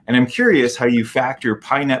SDK. And I'm curious how you factor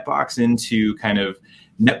PyNetBox into kind of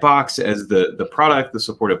NetBox as the product, the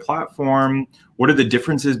supported platform. What are the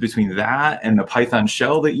differences between that and the Python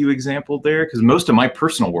shell that you exampled there? Because most of my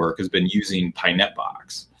personal work has been using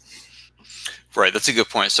PyNetBox. Right, that's a good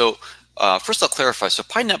point. So first I'll clarify. So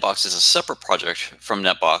PyNetBox is a separate project from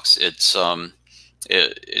NetBox.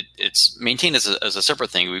 It's maintained as a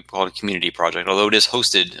separate thing. We call it a community project, although it is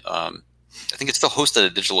hosted. I think it's still hosted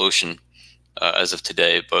at DigitalOcean as of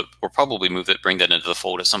today, but we'll probably bring that into the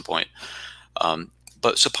fold at some point.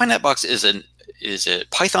 But so PyNetBox is a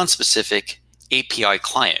Python-specific API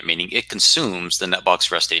client, meaning it consumes the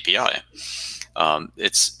NetBox REST API.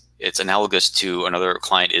 It's analogous to another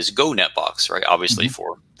client is Go NetBox, right? Obviously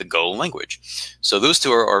for the Go language. So those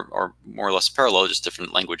two are more or less parallel, just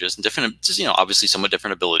different languages and different, obviously somewhat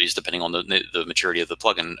different abilities depending on the maturity of the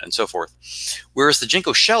plugin and so forth. Whereas the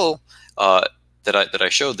Django shell that I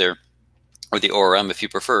showed there, or the ORM if you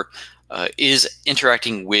prefer, is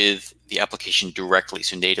interacting with the application directly,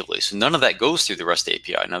 so natively. So none of that goes through the REST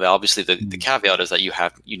API. Now, obviously, the caveat is that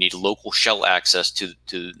you need local shell access to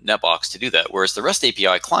NetBox to do that, whereas the REST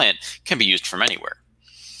API client can be used from anywhere.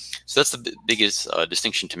 So that's the biggest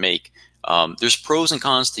distinction to make. There's pros and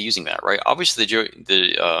cons to using that, right? Obviously,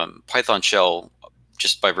 the Python shell,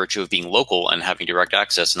 just by virtue of being local and having direct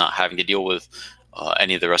access, not having to deal with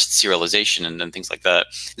any of the REST serialization and things like that,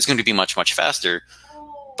 is going to be much, much faster.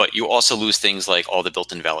 But you also lose things like all the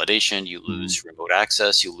built-in validation. You lose remote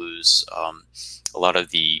access. You lose a lot of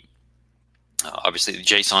the obviously the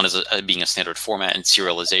JSON is being a standard format and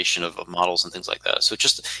serialization of models and things like that. So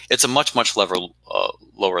it's a much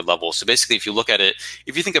lower level. So basically, if you look at it,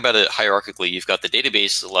 if you think about it hierarchically, you've got the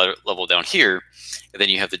database level down here, and then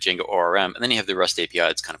you have the Django ORM, and then you have the REST API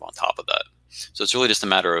that's kind of on top of that. So it's really just a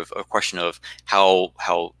matter of a question of how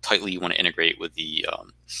tightly you want to integrate with the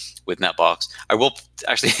with NetBox. I will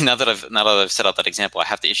actually now that I've set out that example, I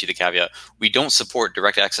have to issue the caveat: we don't support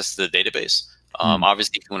direct access to the database.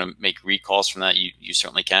 Obviously, if you want to make read calls from that, you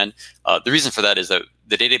certainly can. The reason for that is that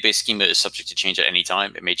the database schema is subject to change at any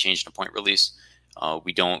time. It may change in a point release.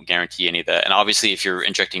 We don't guarantee any of that. And obviously, if you're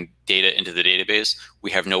injecting data into the database,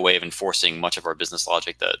 we have no way of enforcing much of our business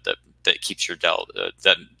logic that keeps your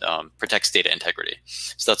protects data integrity.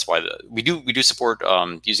 So that's why we do support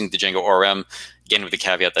using the Django ORM, again with the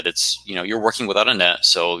caveat that it's you're working without a net,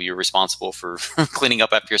 so you're responsible for cleaning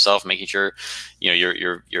up after yourself, making sure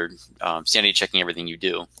you're sanity checking everything you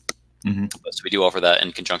do. So we do offer that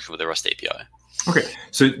in conjunction with the REST API. Okay,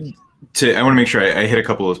 so I want to make sure I hit a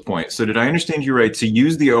couple of those points. So did I understand you right? To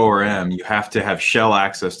use the ORM, you have to have shell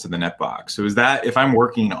access to the NetBox. So is that if I'm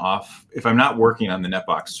not working on the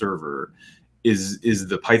NetBox server, is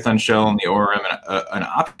the Python shell and the ORM an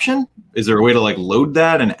option? Is there a way to like load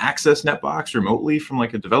that and access NetBox remotely from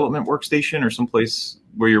like a development workstation or someplace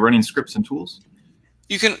where you're running scripts and tools?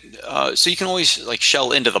 You can, so you can always like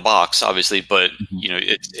shell into the box, obviously, but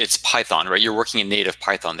it's Python, right? You're working in native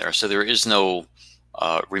Python there, so there is no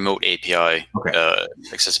remote API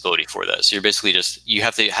accessibility for that. So you're basically you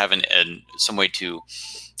have to have an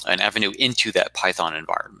avenue into that Python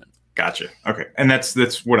environment. Gotcha. Okay, and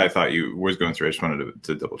that's what I thought you was going through. I just wanted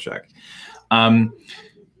to double check.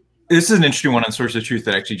 This is an interesting one on source of truth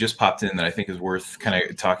that actually just popped in that I think is worth kind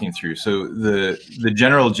of talking through. So the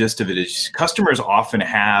general gist of it is customers often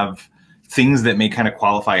have things that may kind of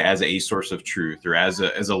qualify as a source of truth or as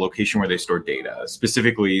a location where they store data.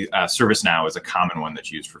 Specifically, ServiceNow is a common one that's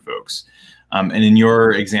used for folks. And in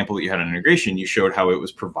your example that you had on integration, you showed how it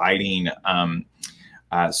was providing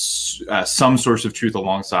some source of truth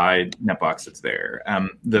alongside NetBox that's there.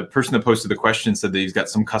 The person that posted the question said that he's got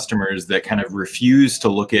some customers that kind of refuse to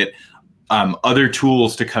look at other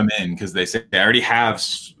tools to come in because they say, I already have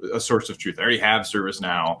a source of truth. I already have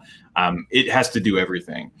ServiceNow. It has to do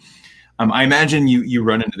everything. I imagine you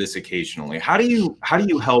run into this occasionally. How do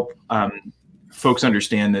you help folks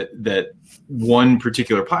understand that one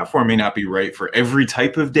particular platform may not be right for every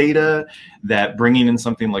type of data, that bringing in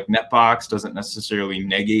something like NetBox doesn't necessarily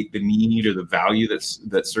negate the need or the value that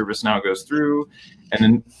ServiceNow goes through? And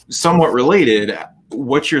then somewhat related,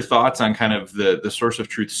 what's your thoughts on kind of the source of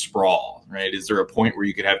truth sprawl, right? Is there a point where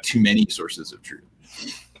you could have too many sources of truth?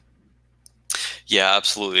 Yeah,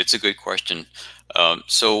 absolutely. It's a good question.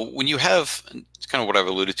 So when you have, it's kind of what I've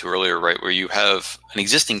alluded to earlier, right, where you have an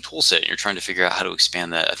existing tool set and you're trying to figure out how to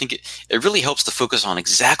expand that, I think it really helps to focus on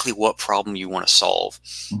exactly what problem you want to solve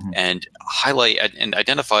and highlight and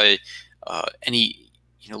identify any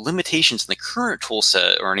limitations in the current tool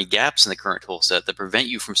set or any gaps in the current tool set that prevent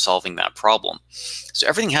you from solving that problem. So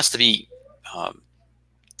everything has to be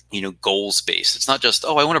goals based. It's not just,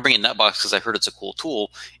 oh, I want to bring in NetBox because I heard it's a cool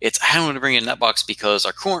tool. It's, I want to bring in NetBox because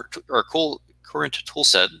our current tool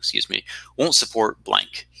set, won't support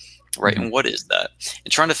blank, right? And what is that?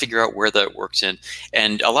 And trying to figure out where that works in.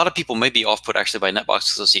 And a lot of people may be off-put actually by NetBox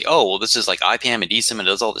because they'll see, oh, well, this is like IPAM and DSIM and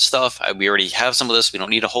does all this stuff. We already have some of this. We don't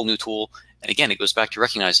need a whole new tool. And again, it goes back to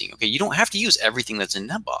recognizing, okay, you don't have to use everything that's in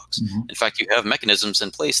NetBox. In fact, you have mechanisms in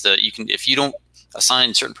place that you can, if you don't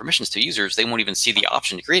assign certain permissions to users, they won't even see the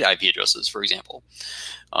option to create IP addresses, for example.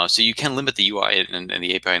 So you can limit the UI and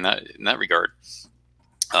the API in that regard.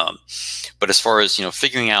 But as far as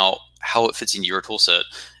figuring out how it fits into your tool set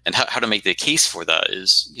and how to make the case for that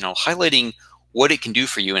is highlighting what it can do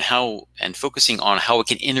for you and focusing on how it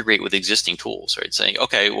can integrate with existing tools, right? Saying,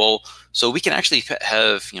 okay, well, so we can actually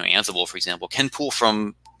have Ansible, for example, can pull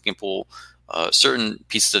certain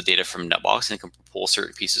pieces of data from NetBox, and it can pull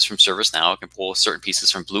certain pieces from ServiceNow, it can pull certain pieces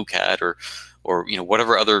from BlueCat or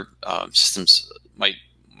whatever other systems might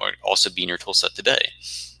also be in your tool set today.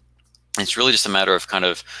 And it's really just a matter of kind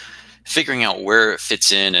of figuring out where it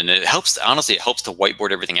fits in, and it helps. Honestly, it helps to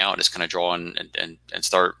whiteboard everything out and just kind of draw and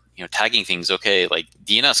start tagging things. Okay, like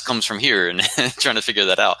DNS comes from here, and trying to figure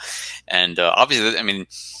that out. And obviously, I mean,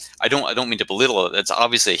 I don't mean to belittle it. It's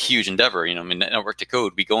obviously a huge endeavor. Network to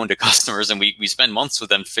code. We go into customers and we spend months with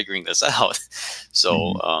them figuring this out.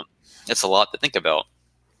 So it's a lot to think about.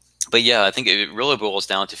 But yeah, I think it really boils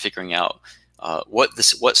down to figuring out what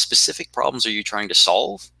specific problems are you trying to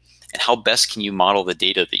solve, and how best can you model the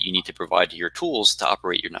data that you need to provide to your tools to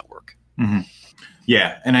operate your network.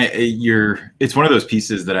 Yeah, and it's one of those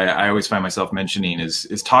pieces that I always find myself mentioning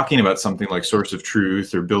is talking about something like source of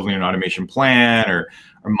truth or building an automation plan or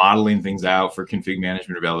modeling things out for config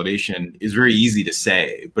management or validation is very easy to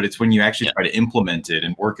say, but it's when you actually try to implement it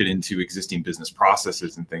and work it into existing business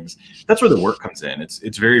processes and things, that's where the work comes in.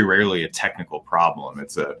 It's very rarely a technical problem.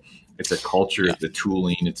 It's a culture, it's a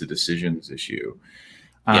tooling, it's a decisions issue.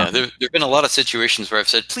 Yeah, there have been a lot of situations where I've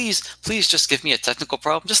said, please just give me a technical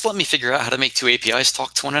problem. Just let me figure out how to make two APIs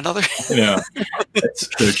talk to one another. Yeah, that's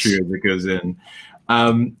so true as it goes in.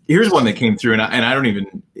 Here's one that came through, and I don't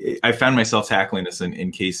even, I found myself tackling this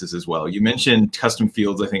in cases as well. You mentioned custom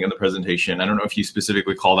fields, I think, in the presentation. I don't know if you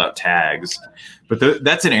specifically called out tags, but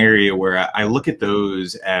that's an area where I look at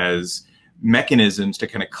those as mechanisms to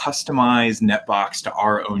kind of customize NetBox to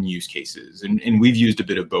our own use cases. And we've used a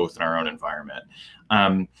bit of both in our own environment.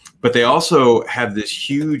 But they also have this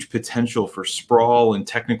huge potential for sprawl and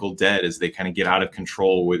technical debt as they kind of get out of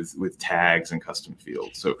control with tags and custom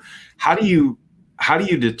fields. So how do you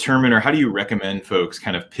determine, or how do you recommend folks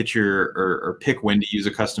kind of picture or pick when to use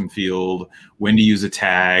a custom field, when to use a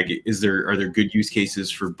tag? Are there good use cases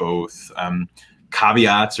for both?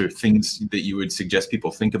 Caveats or things that you would suggest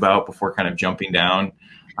people think about before kind of jumping down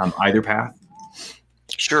either path?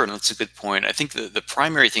 Sure, and that's a good point. I think the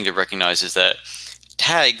primary thing to recognize is that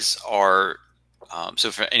tags are,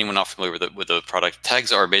 so for anyone not familiar with the product,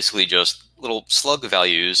 tags are basically just little slug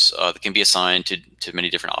values that can be assigned to many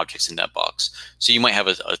different objects in NetBox. So you might have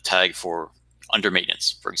a tag for under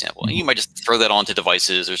maintenance, for example, and you might just throw that onto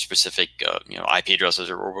devices or specific IP addresses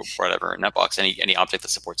or whatever in NetBox, any object that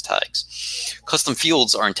supports tags. Custom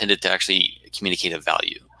fields are intended to actually communicate a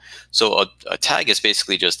value. So a tag is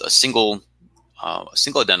basically just a single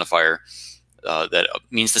identifier that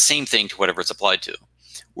means the same thing to whatever it's applied to.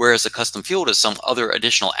 Whereas a custom field is some other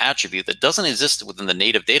additional attribute that doesn't exist within the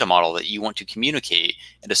native data model that you want to communicate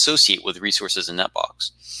and associate with resources in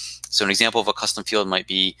NetBox. So an example of a custom field might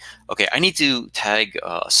be, okay, I need to tag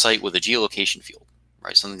a site with a geolocation field,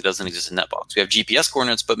 right? Something that doesn't exist in NetBox. We have GPS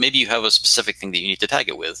coordinates, but maybe you have a specific thing that you need to tag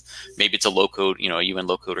it with. Maybe it's a low code, a UN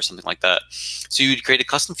low code or something like that. So you'd create a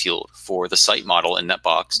custom field for the site model in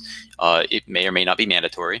NetBox. It may or may not be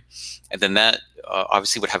mandatory. And then that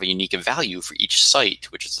obviously would have a unique value for each site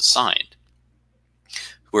which is assigned.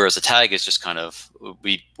 Whereas a tag is just kind of,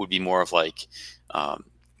 would be more of like,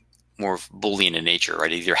 more Boolean in nature,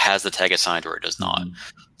 right? It either has the tag assigned or it does not.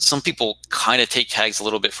 Some people kind of take tags a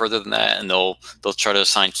little bit further than that, and they'll try to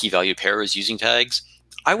assign key value pairs using tags.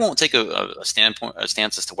 I won't take a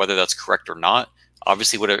stance as to whether that's correct or not.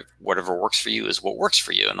 Obviously, whatever works for you is what works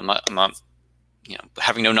for you, and I'm not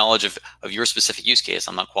having no knowledge of your specific use case,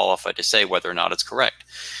 I'm not qualified to say whether or not it's correct.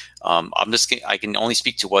 I can only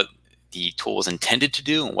speak to what the tool was intended to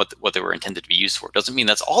do and what they were intended to be used for. It doesn't mean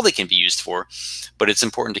that's all they can be used for, but it's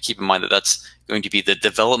important to keep in mind that that's going to be the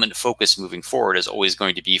development focus moving forward, is always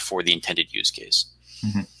going to be for the intended use case.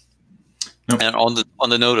 Mm-hmm. Nope. And on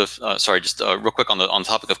the note of, sorry, just real quick on the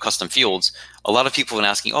topic of custom fields, a lot of people have been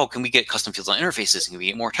asking, oh, can we get custom fields on interfaces? Can we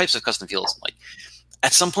get more types of custom fields? Like,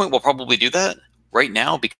 at some point, we'll probably do that. Right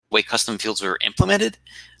now, because the way custom fields are implemented,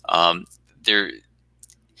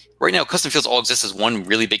 right now, custom fields all exist as one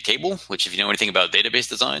really big table, which if you know anything about database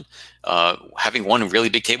design, having one really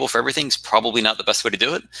big table for everything is probably not the best way to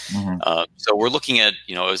do it. Mm-hmm. So we're looking at,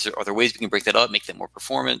 are there ways we can break that up, make that more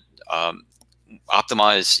performant,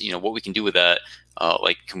 optimize, what we can do with that.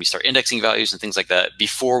 Like, can we start indexing values and things like that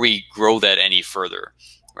before we grow that any further?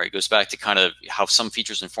 Right? It goes back to kind of how some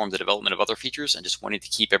features inform the development of other features, and just wanting to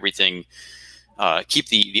keep everything, keep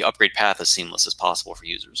the upgrade path as seamless as possible for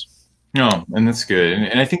users. No, and that's good.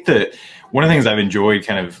 And I think that one of the things I've enjoyed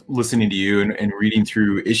kind of listening to you and reading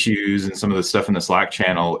through issues and some of the stuff in the Slack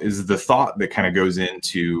channel is the thought that kind of goes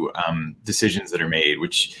into decisions that are made,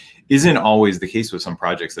 which isn't always the case with some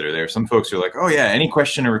projects that are there. Some folks are like, oh yeah, any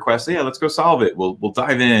question or request, yeah, let's go solve it. We'll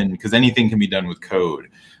dive in, because anything can be done with code.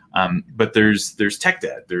 But there's tech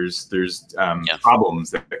debt, there's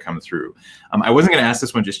problems that come through. I wasn't going to ask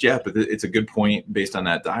this one just yet, but it's a good point based on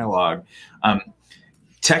that dialogue.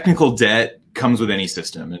 Technical debt comes with any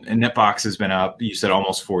system, and NetBox has been up, you said,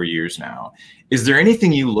 almost 4 years now. Is there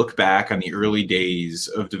anything you look back on the early days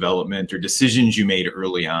of development or decisions you made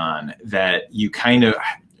early on that you kind of,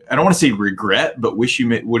 I don't want to say regret, but wish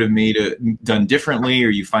you would have done differently, or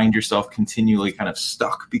you find yourself continually kind of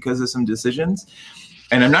stuck because of some decisions?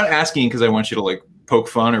 And I'm not asking because I want you to like poke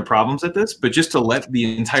fun or problems at this, but just to let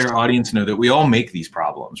the entire audience know that we all make these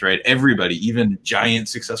problems, right? Everybody, even giant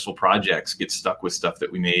successful projects, get stuck with stuff that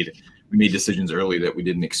we made decisions early that we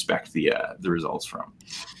didn't expect the results from.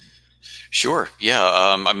 Sure. Yeah.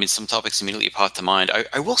 I mean, some topics immediately pop to mind.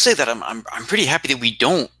 I will say that I'm pretty happy that we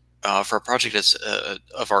don't, for a project that's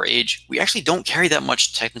of our age, we actually don't carry that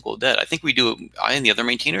much technical debt. I think I and the other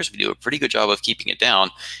maintainers, we do a pretty good job of keeping it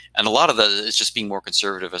down. And a lot of that is just being more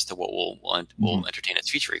conservative as to what we'll entertain as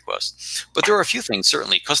feature requests. But there are a few things,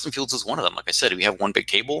 certainly. Custom fields is one of them. Like I said, we have one big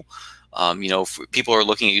table. If people are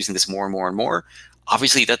looking at using this more and more and more,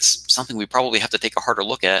 obviously that's something we probably have to take a harder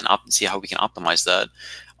look at and see how we can optimize that.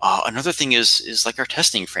 Another thing is like our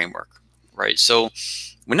testing framework, right? So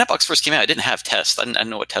when NetBox first came out, I didn't have tests. I didn't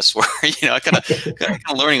know what tests were. I kind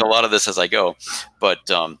of learning a lot of this as I go. But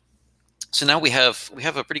so now we have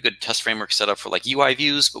a pretty good test framework set up for like UI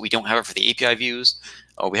views, but we don't have it for the API views.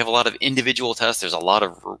 We have a lot of individual tests. There's a lot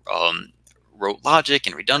of rote logic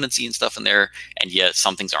and redundancy and stuff in there, and yet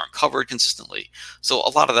some things aren't covered consistently. So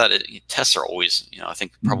a lot of that, tests are always, I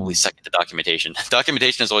think probably second to documentation.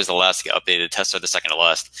 Documentation is always the last to get updated. Tests are the second to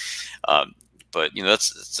last. But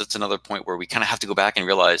that's another point where we kind of have to go back and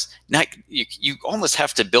realize now you almost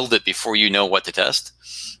have to build it before you know what to test.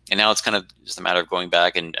 And now it's kind of just a matter of going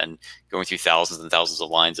back and going through thousands and thousands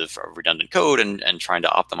of lines of redundant code and trying to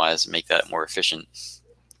optimize and make that more efficient.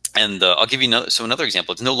 And I'll give you another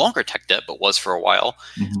example. It's no longer tech debt, but was for a while.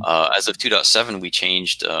 As of 2.7, we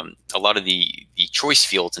changed a lot of the choice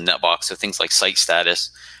fields in NetBox. So things like site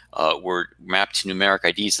status were mapped to numeric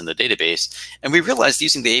IDs in the database. And we realized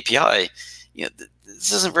using the API,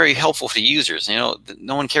 this isn't very helpful for users. No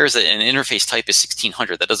one cares that an interface type is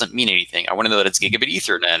 1600. That doesn't mean anything. I want to know that it's gigabit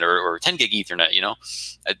Ethernet or 10 gig Ethernet.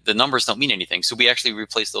 The numbers don't mean anything. So we actually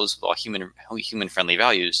replace those with all human-friendly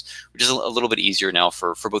values, which is a little bit easier now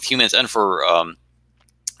for both humans and for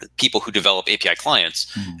people who develop API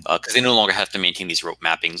clients, because they no longer have to maintain these rote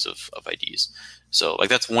mappings of IDs. So like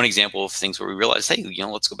that's one example of things where we realize, hey,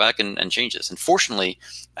 let's go back and change this. And fortunately,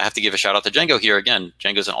 I have to give a shout out to Django here again.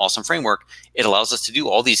 Django is an awesome framework. It allows us to do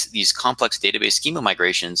all these complex database schema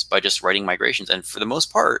migrations by just writing migrations. And for the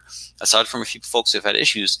most part, aside from a few folks who have had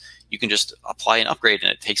issues, you can just apply an upgrade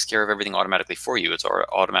and it takes care of everything automatically for you. It's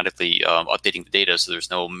automatically updating the data, so there's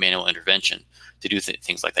no manual intervention to do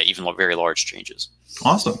things like that, even very large changes.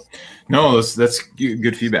 Awesome. No, that's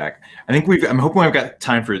good feedback. I think I'm hoping I've got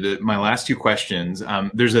time for my last two questions.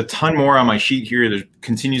 There's a ton more on my sheet here. There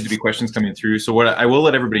continues to be questions coming through. So what I will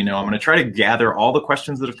let everybody know, I'm going to try to gather all the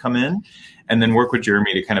questions that have come in and then work with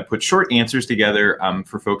Jermey to kind of put short answers together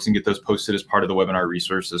for folks and get those posted as part of the webinar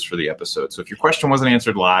resources for the episode. So if your question wasn't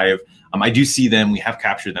answered live, I do see them. We have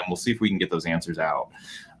captured them. We'll see if we can get those answers out.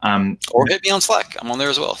 Or hit me on Slack. I'm on there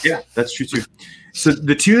as well. Yeah, that's true too. So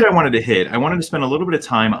the two that I wanted to hit, I wanted to spend a little bit of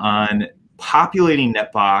time on populating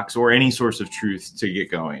NetBox or any source of truth to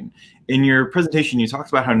get going. In your presentation, you talked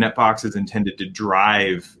about how NetBox is intended to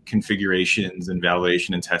drive configurations and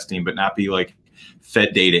validation and testing, but not be like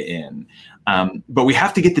fed data in. But we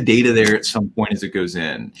have to get the data there at some point as it goes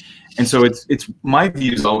in. And so it's my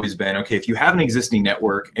view has always been, okay, if you have an existing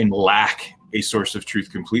network and lack a source of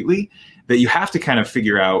truth completely, that you have to kind of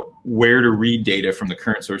figure out where to read data from the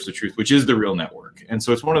current source of truth, which is the real network. And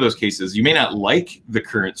so it's one of those cases, you may not like the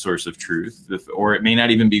current source of truth, or it may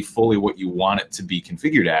not even be fully what you want it to be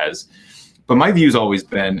configured as. But my view has always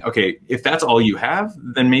been, okay, if that's all you have,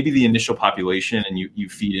 then maybe the initial population and you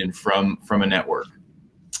feed in from a network.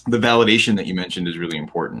 The validation that you mentioned is really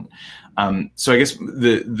important. So I guess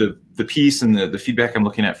the piece and the feedback I'm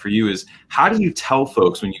looking at for you is, how do you tell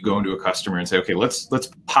folks when you go into a customer and say, okay, let's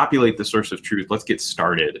populate the source of truth, let's get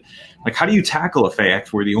started. Like, how do you tackle a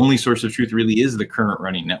fact where the only source of truth really is the current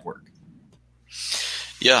running network?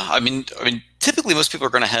 Yeah, I mean, typically most people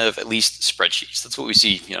are going to have at least spreadsheets. That's what we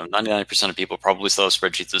see. 99% of people probably still have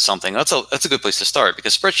spreadsheets of something. That's a good place to start,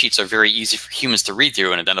 because spreadsheets are very easy for humans to read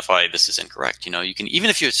through and identify this is incorrect. You can, even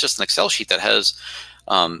if it's just an Excel sheet that has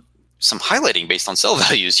some highlighting based on cell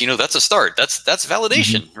values, that's a start. That's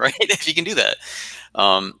validation, right? If you can do that.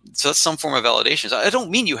 So that's some form of validation. I don't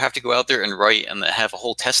mean you have to go out there and write and have a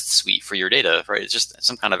whole test suite for your data, right? It's just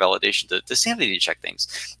some kind of validation to sanity check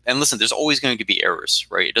things. And listen, there's always going to be errors,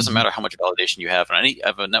 right? It doesn't matter how much validation you have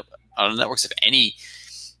on networks of any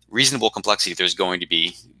reasonable complexity. There's going to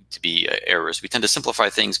be errors. We tend to simplify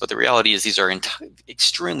things, but the reality is these are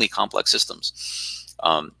extremely complex systems.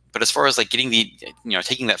 But as far as like getting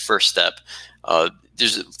taking that first step,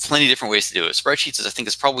 there's plenty of different ways to do it. Spreadsheets, I think,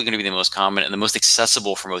 is probably going to be the most common and the most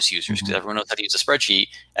accessible for most users, because everyone knows how to use a spreadsheet.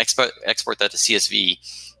 Export that to CSV.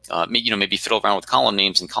 Maybe fiddle around with column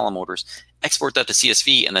names and column orders. Export that to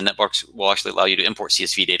CSV, and then NetBox will actually allow you to import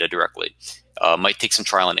CSV data directly. Might take some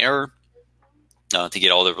trial and error to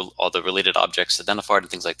get all the related objects identified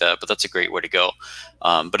and things like that, but that's a great way to go.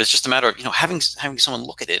 But it's just a matter of having someone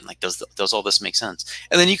look at it and like, does all this make sense?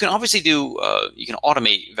 And then you can obviously do you can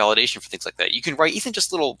automate validation for things like that. You can write even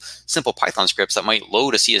just little simple Python scripts that might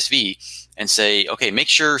load a CSV and say, okay, make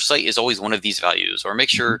sure site is always one of these values, or make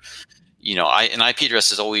sure an IP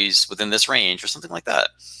address is always within this range, or something like that.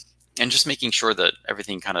 And just making sure that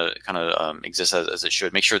everything kind of exists as it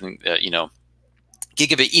should. Make sure that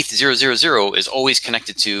gigabit ETH 000 is always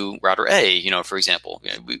connected to router A, for example.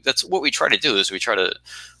 That's what we try to do, is we try to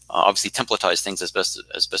obviously templatize things as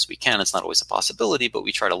best we can. It's not always a possibility, but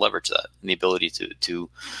we try to leverage that and the ability to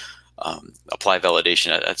apply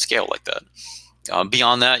validation at scale like that.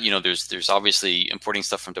 Beyond that, there's obviously importing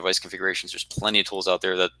stuff from device configurations. There's plenty of tools out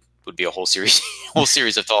there that would be a whole series,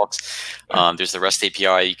 series of talks. There's the REST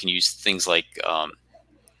API. You can use things like,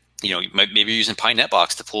 maybe you're using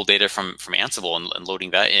NetBox to pull data from Ansible and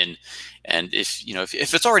loading that in. And if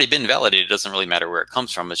it's already been validated, it doesn't really matter where it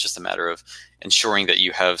comes from. It's just a matter of ensuring that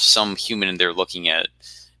you have some human in there looking at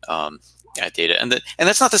data. And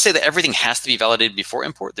that's not to say that everything has to be validated before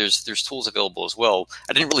import. There's tools available as well.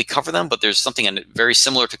 I didn't really cover them, but there's something very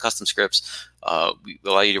similar to custom scripts. We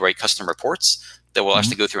allow you to write custom reports that will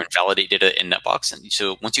actually go through and validate data in NetBox. And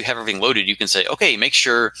so once you have everything loaded, you can say, okay, make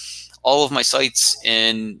sure all of my sites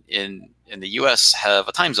in the US have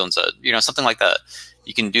a time zone set, something like that.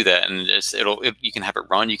 You can do that, and you can have it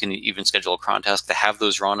run. You can even schedule a cron task to have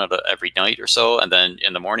those run every night or so, and then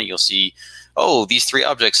in the morning you'll see, oh, these 3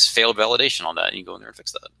 objects failed validation on that, and you go in there and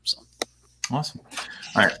fix that. So awesome.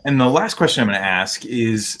 All right, and the last question I'm going to ask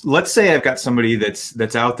is, let's say I've got somebody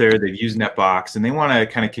that's out there, they've used NetBox, and they want to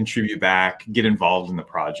kind of contribute back, get involved in the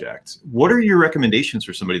project. What are your recommendations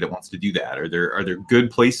for somebody that wants to do that? Are there good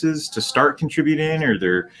places to start contributing? Are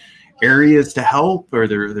there areas to help? Are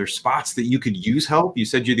there spots that you could use help? You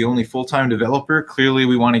said you're the only full-time developer. Clearly,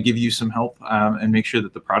 we want to give you some help and make sure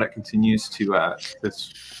that the product continues to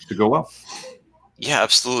go well. Yeah,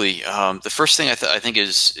 absolutely. The first thing I think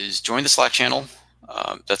is join the Slack channel.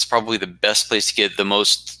 That's probably the best place to get the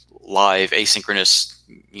most live asynchronous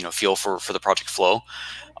feel for the project flow.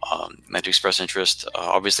 Meant to express interest.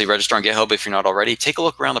 Obviously, register on GitHub if you're not already. Take a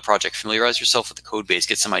look around the project. Familiarize yourself with the code base.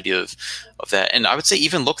 Get some idea of that. And I would say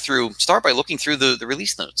even start by looking through the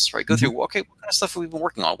release notes. Right? Go through, okay, what kind of stuff have we been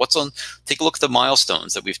working on? Take a look at the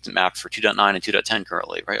milestones that we've mapped for 2.9 and 2.10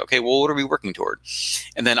 currently. Right? Okay, well, what are we working toward?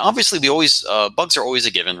 And then obviously, we always bugs are always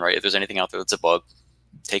a given. Right? If there's anything out there that's a bug,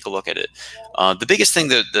 take a look at it. The biggest thing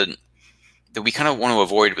that we kind of want to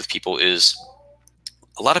avoid with people is,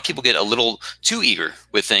 a lot of people get a little too eager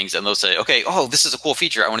with things, and they'll say, okay, oh, this is a cool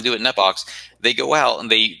feature, I want to do it in NetBox. They go out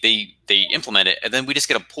and they implement it, and then we just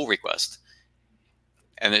get a pull request.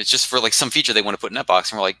 And it's just for like some feature they want to put in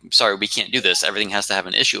NetBox, and we're like, sorry, we can't do this. Everything has to have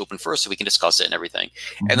an issue open first so we can discuss it and everything.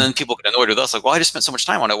 And then people get annoyed with us, like, well, I just spent so much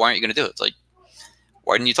time on it. Why aren't you going to do it? It's like,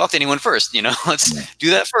 why didn't you talk to anyone first? Let's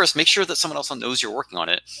do that first. Make sure that someone else knows you're working on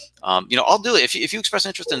it. I'll do it. If you express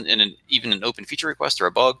interest in even an open feature request or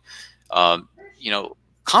a bug,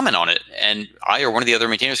 comment on it, and I or one of the other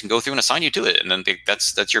maintainers can go through and assign you to it, and then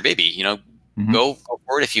that's your baby. Go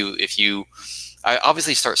for it. If you I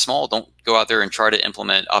obviously start small. Don't go out there and try to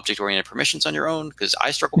implement object-oriented permissions on your own, because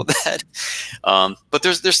I struggle with that. But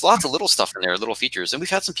there's lots of little stuff in there, little features, and we've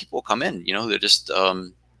had some people come in, that just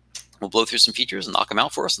will blow through some features and knock them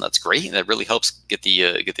out for us, and that's great. And that really helps get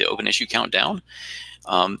the open issue count down.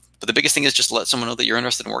 But the biggest thing is just let someone know that you're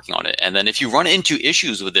interested in working on it, and then if you run into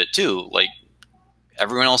issues with it too, like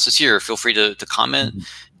everyone else is here, feel free to comment.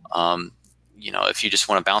 If you just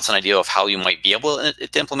want to bounce an idea of how you might be able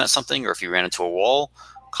to implement something, or if you ran into a wall,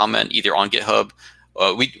 comment either on GitHub.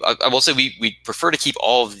 I will say we prefer to keep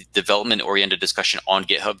all of the development-oriented discussion on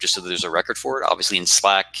GitHub, just so that there's a record for it. Obviously, in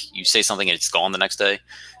Slack, you say something and it's gone the next day.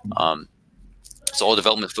 So all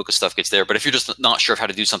development-focused stuff gets there. But if you're just not sure of how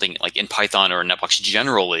to do something like in Python or NetBox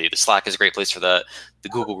generally, the Slack is a great place for that. The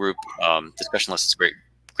Google group discussion list is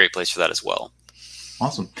a great place for that as well.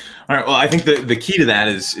 Awesome. All right. Well, I think the key to that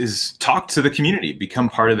is talk to the community, become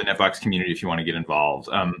part of the NetBox community if you want to get involved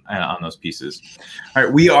on those pieces. All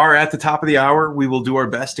right. We are at the top of the hour. We will do our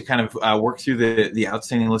best to kind of work through the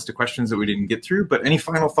outstanding list of questions that we didn't get through. But any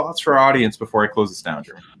final thoughts for our audience before I close this down,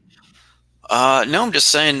 Jeremy? No, I'm just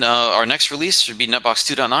saying our next release should be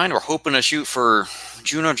NetBox 2.9. We're hoping to shoot for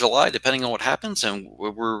June or July, depending on what happens. And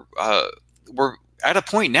we're at a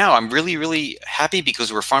point now, I'm really, really happy,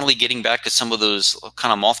 because we're finally getting back to some of those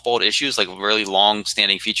kind of mothballed issues, like really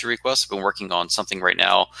long-standing feature requests. I've been working on something right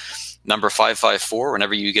now, number 554.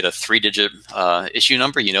 Whenever you get a 3-digit issue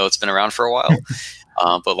number, it's been around for a while.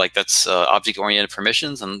 But like that's object-oriented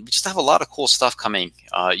permissions, and we just have a lot of cool stuff coming.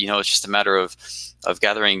 It's just a matter of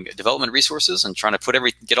gathering development resources and trying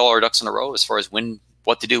to get all our ducks in a row as far as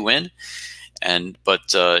what to do when.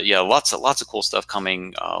 But yeah, lots of cool stuff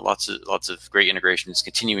coming. Lots of great integrations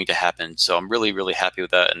continuing to happen. So I'm really, really happy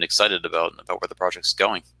with that and excited about where the project's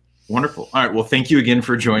going. Wonderful. All right. Well, thank you again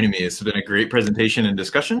for joining me. It's been a great presentation and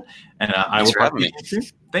discussion, and I will talk to you soon.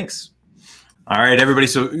 Thanks. All right, everybody.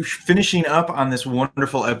 So finishing up on this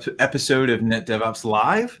wonderful episode of NetDevOps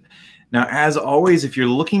Live. Now, as always, if you're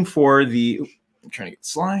looking for I'm trying to get the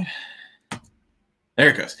slide. There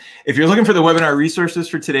it goes. If you're looking for the webinar resources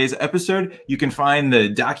for today's episode, you can find the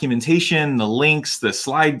documentation, the links, the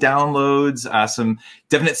slide downloads, some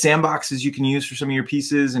DevNet sandboxes you can use for some of your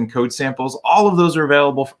pieces and code samples. All of those are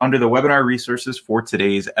available under the webinar resources for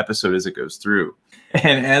today's episode as it goes through.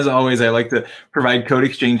 And as always, I like to provide code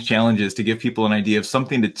exchange challenges to give people an idea of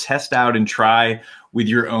something to test out and try with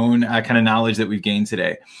your own kind of knowledge that we've gained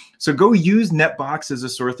today. So go use NetBox as a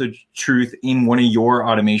source of truth in one of your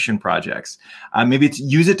automation projects. Maybe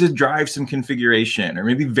use it to drive some configuration, or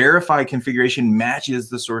maybe verify configuration matches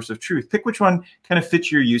the source of truth. Pick which one kind of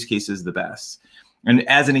fits your use cases the best. And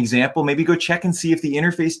as an example, maybe go check and see if the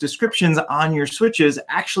interface descriptions on your switches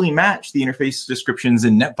actually match the interface descriptions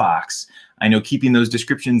in NetBox. I know keeping those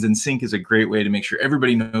descriptions in sync is a great way to make sure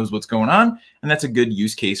everybody knows what's going on. And that's a good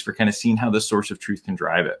use case for kind of seeing how the source of truth can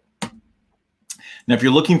drive it. Now, if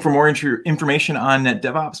you're looking for more information on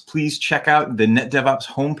NetDevOps, please check out the NetDevOps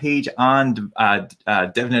homepage on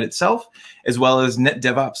DevNet itself, as well as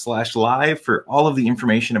NetDevOps/live for all of the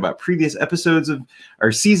information about previous episodes of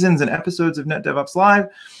our seasons and episodes of NetDevOps Live.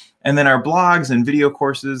 And then our blogs and video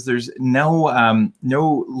courses, there's no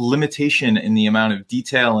limitation in the amount of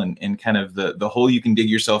detail and kind of the hole you can dig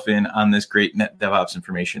yourself in on this great NetDevOps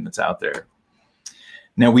information that's out there.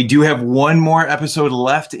 Now, we do have one more episode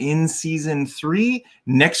left in season 3.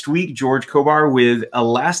 Next week, George Kobar with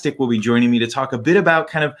Elastic will be joining me to talk a bit about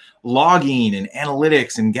kind of logging and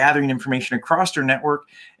analytics and gathering information across our network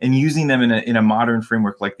and using them in a modern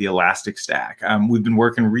framework like the Elastic Stack. We've been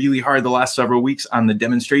working really hard the last several weeks on the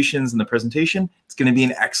demonstrations and the presentation. It's going to be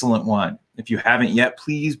an excellent one. If you haven't yet,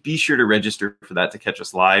 please be sure to register for that to catch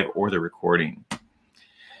us live or the recording.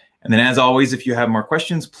 And then, as always, if you have more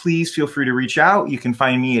questions, please feel free to reach out. You can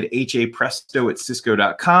find me at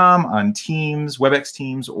hapresto@cisco.com, on Teams, WebEx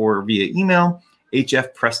Teams, or via email,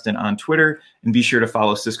 hfpreston on Twitter, and be sure to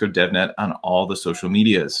follow Cisco DevNet on all the social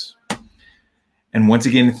medias. And once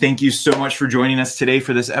again, thank you so much for joining us today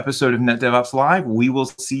for this episode of NetDevOps Live. We will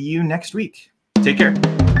see you next week. Take care.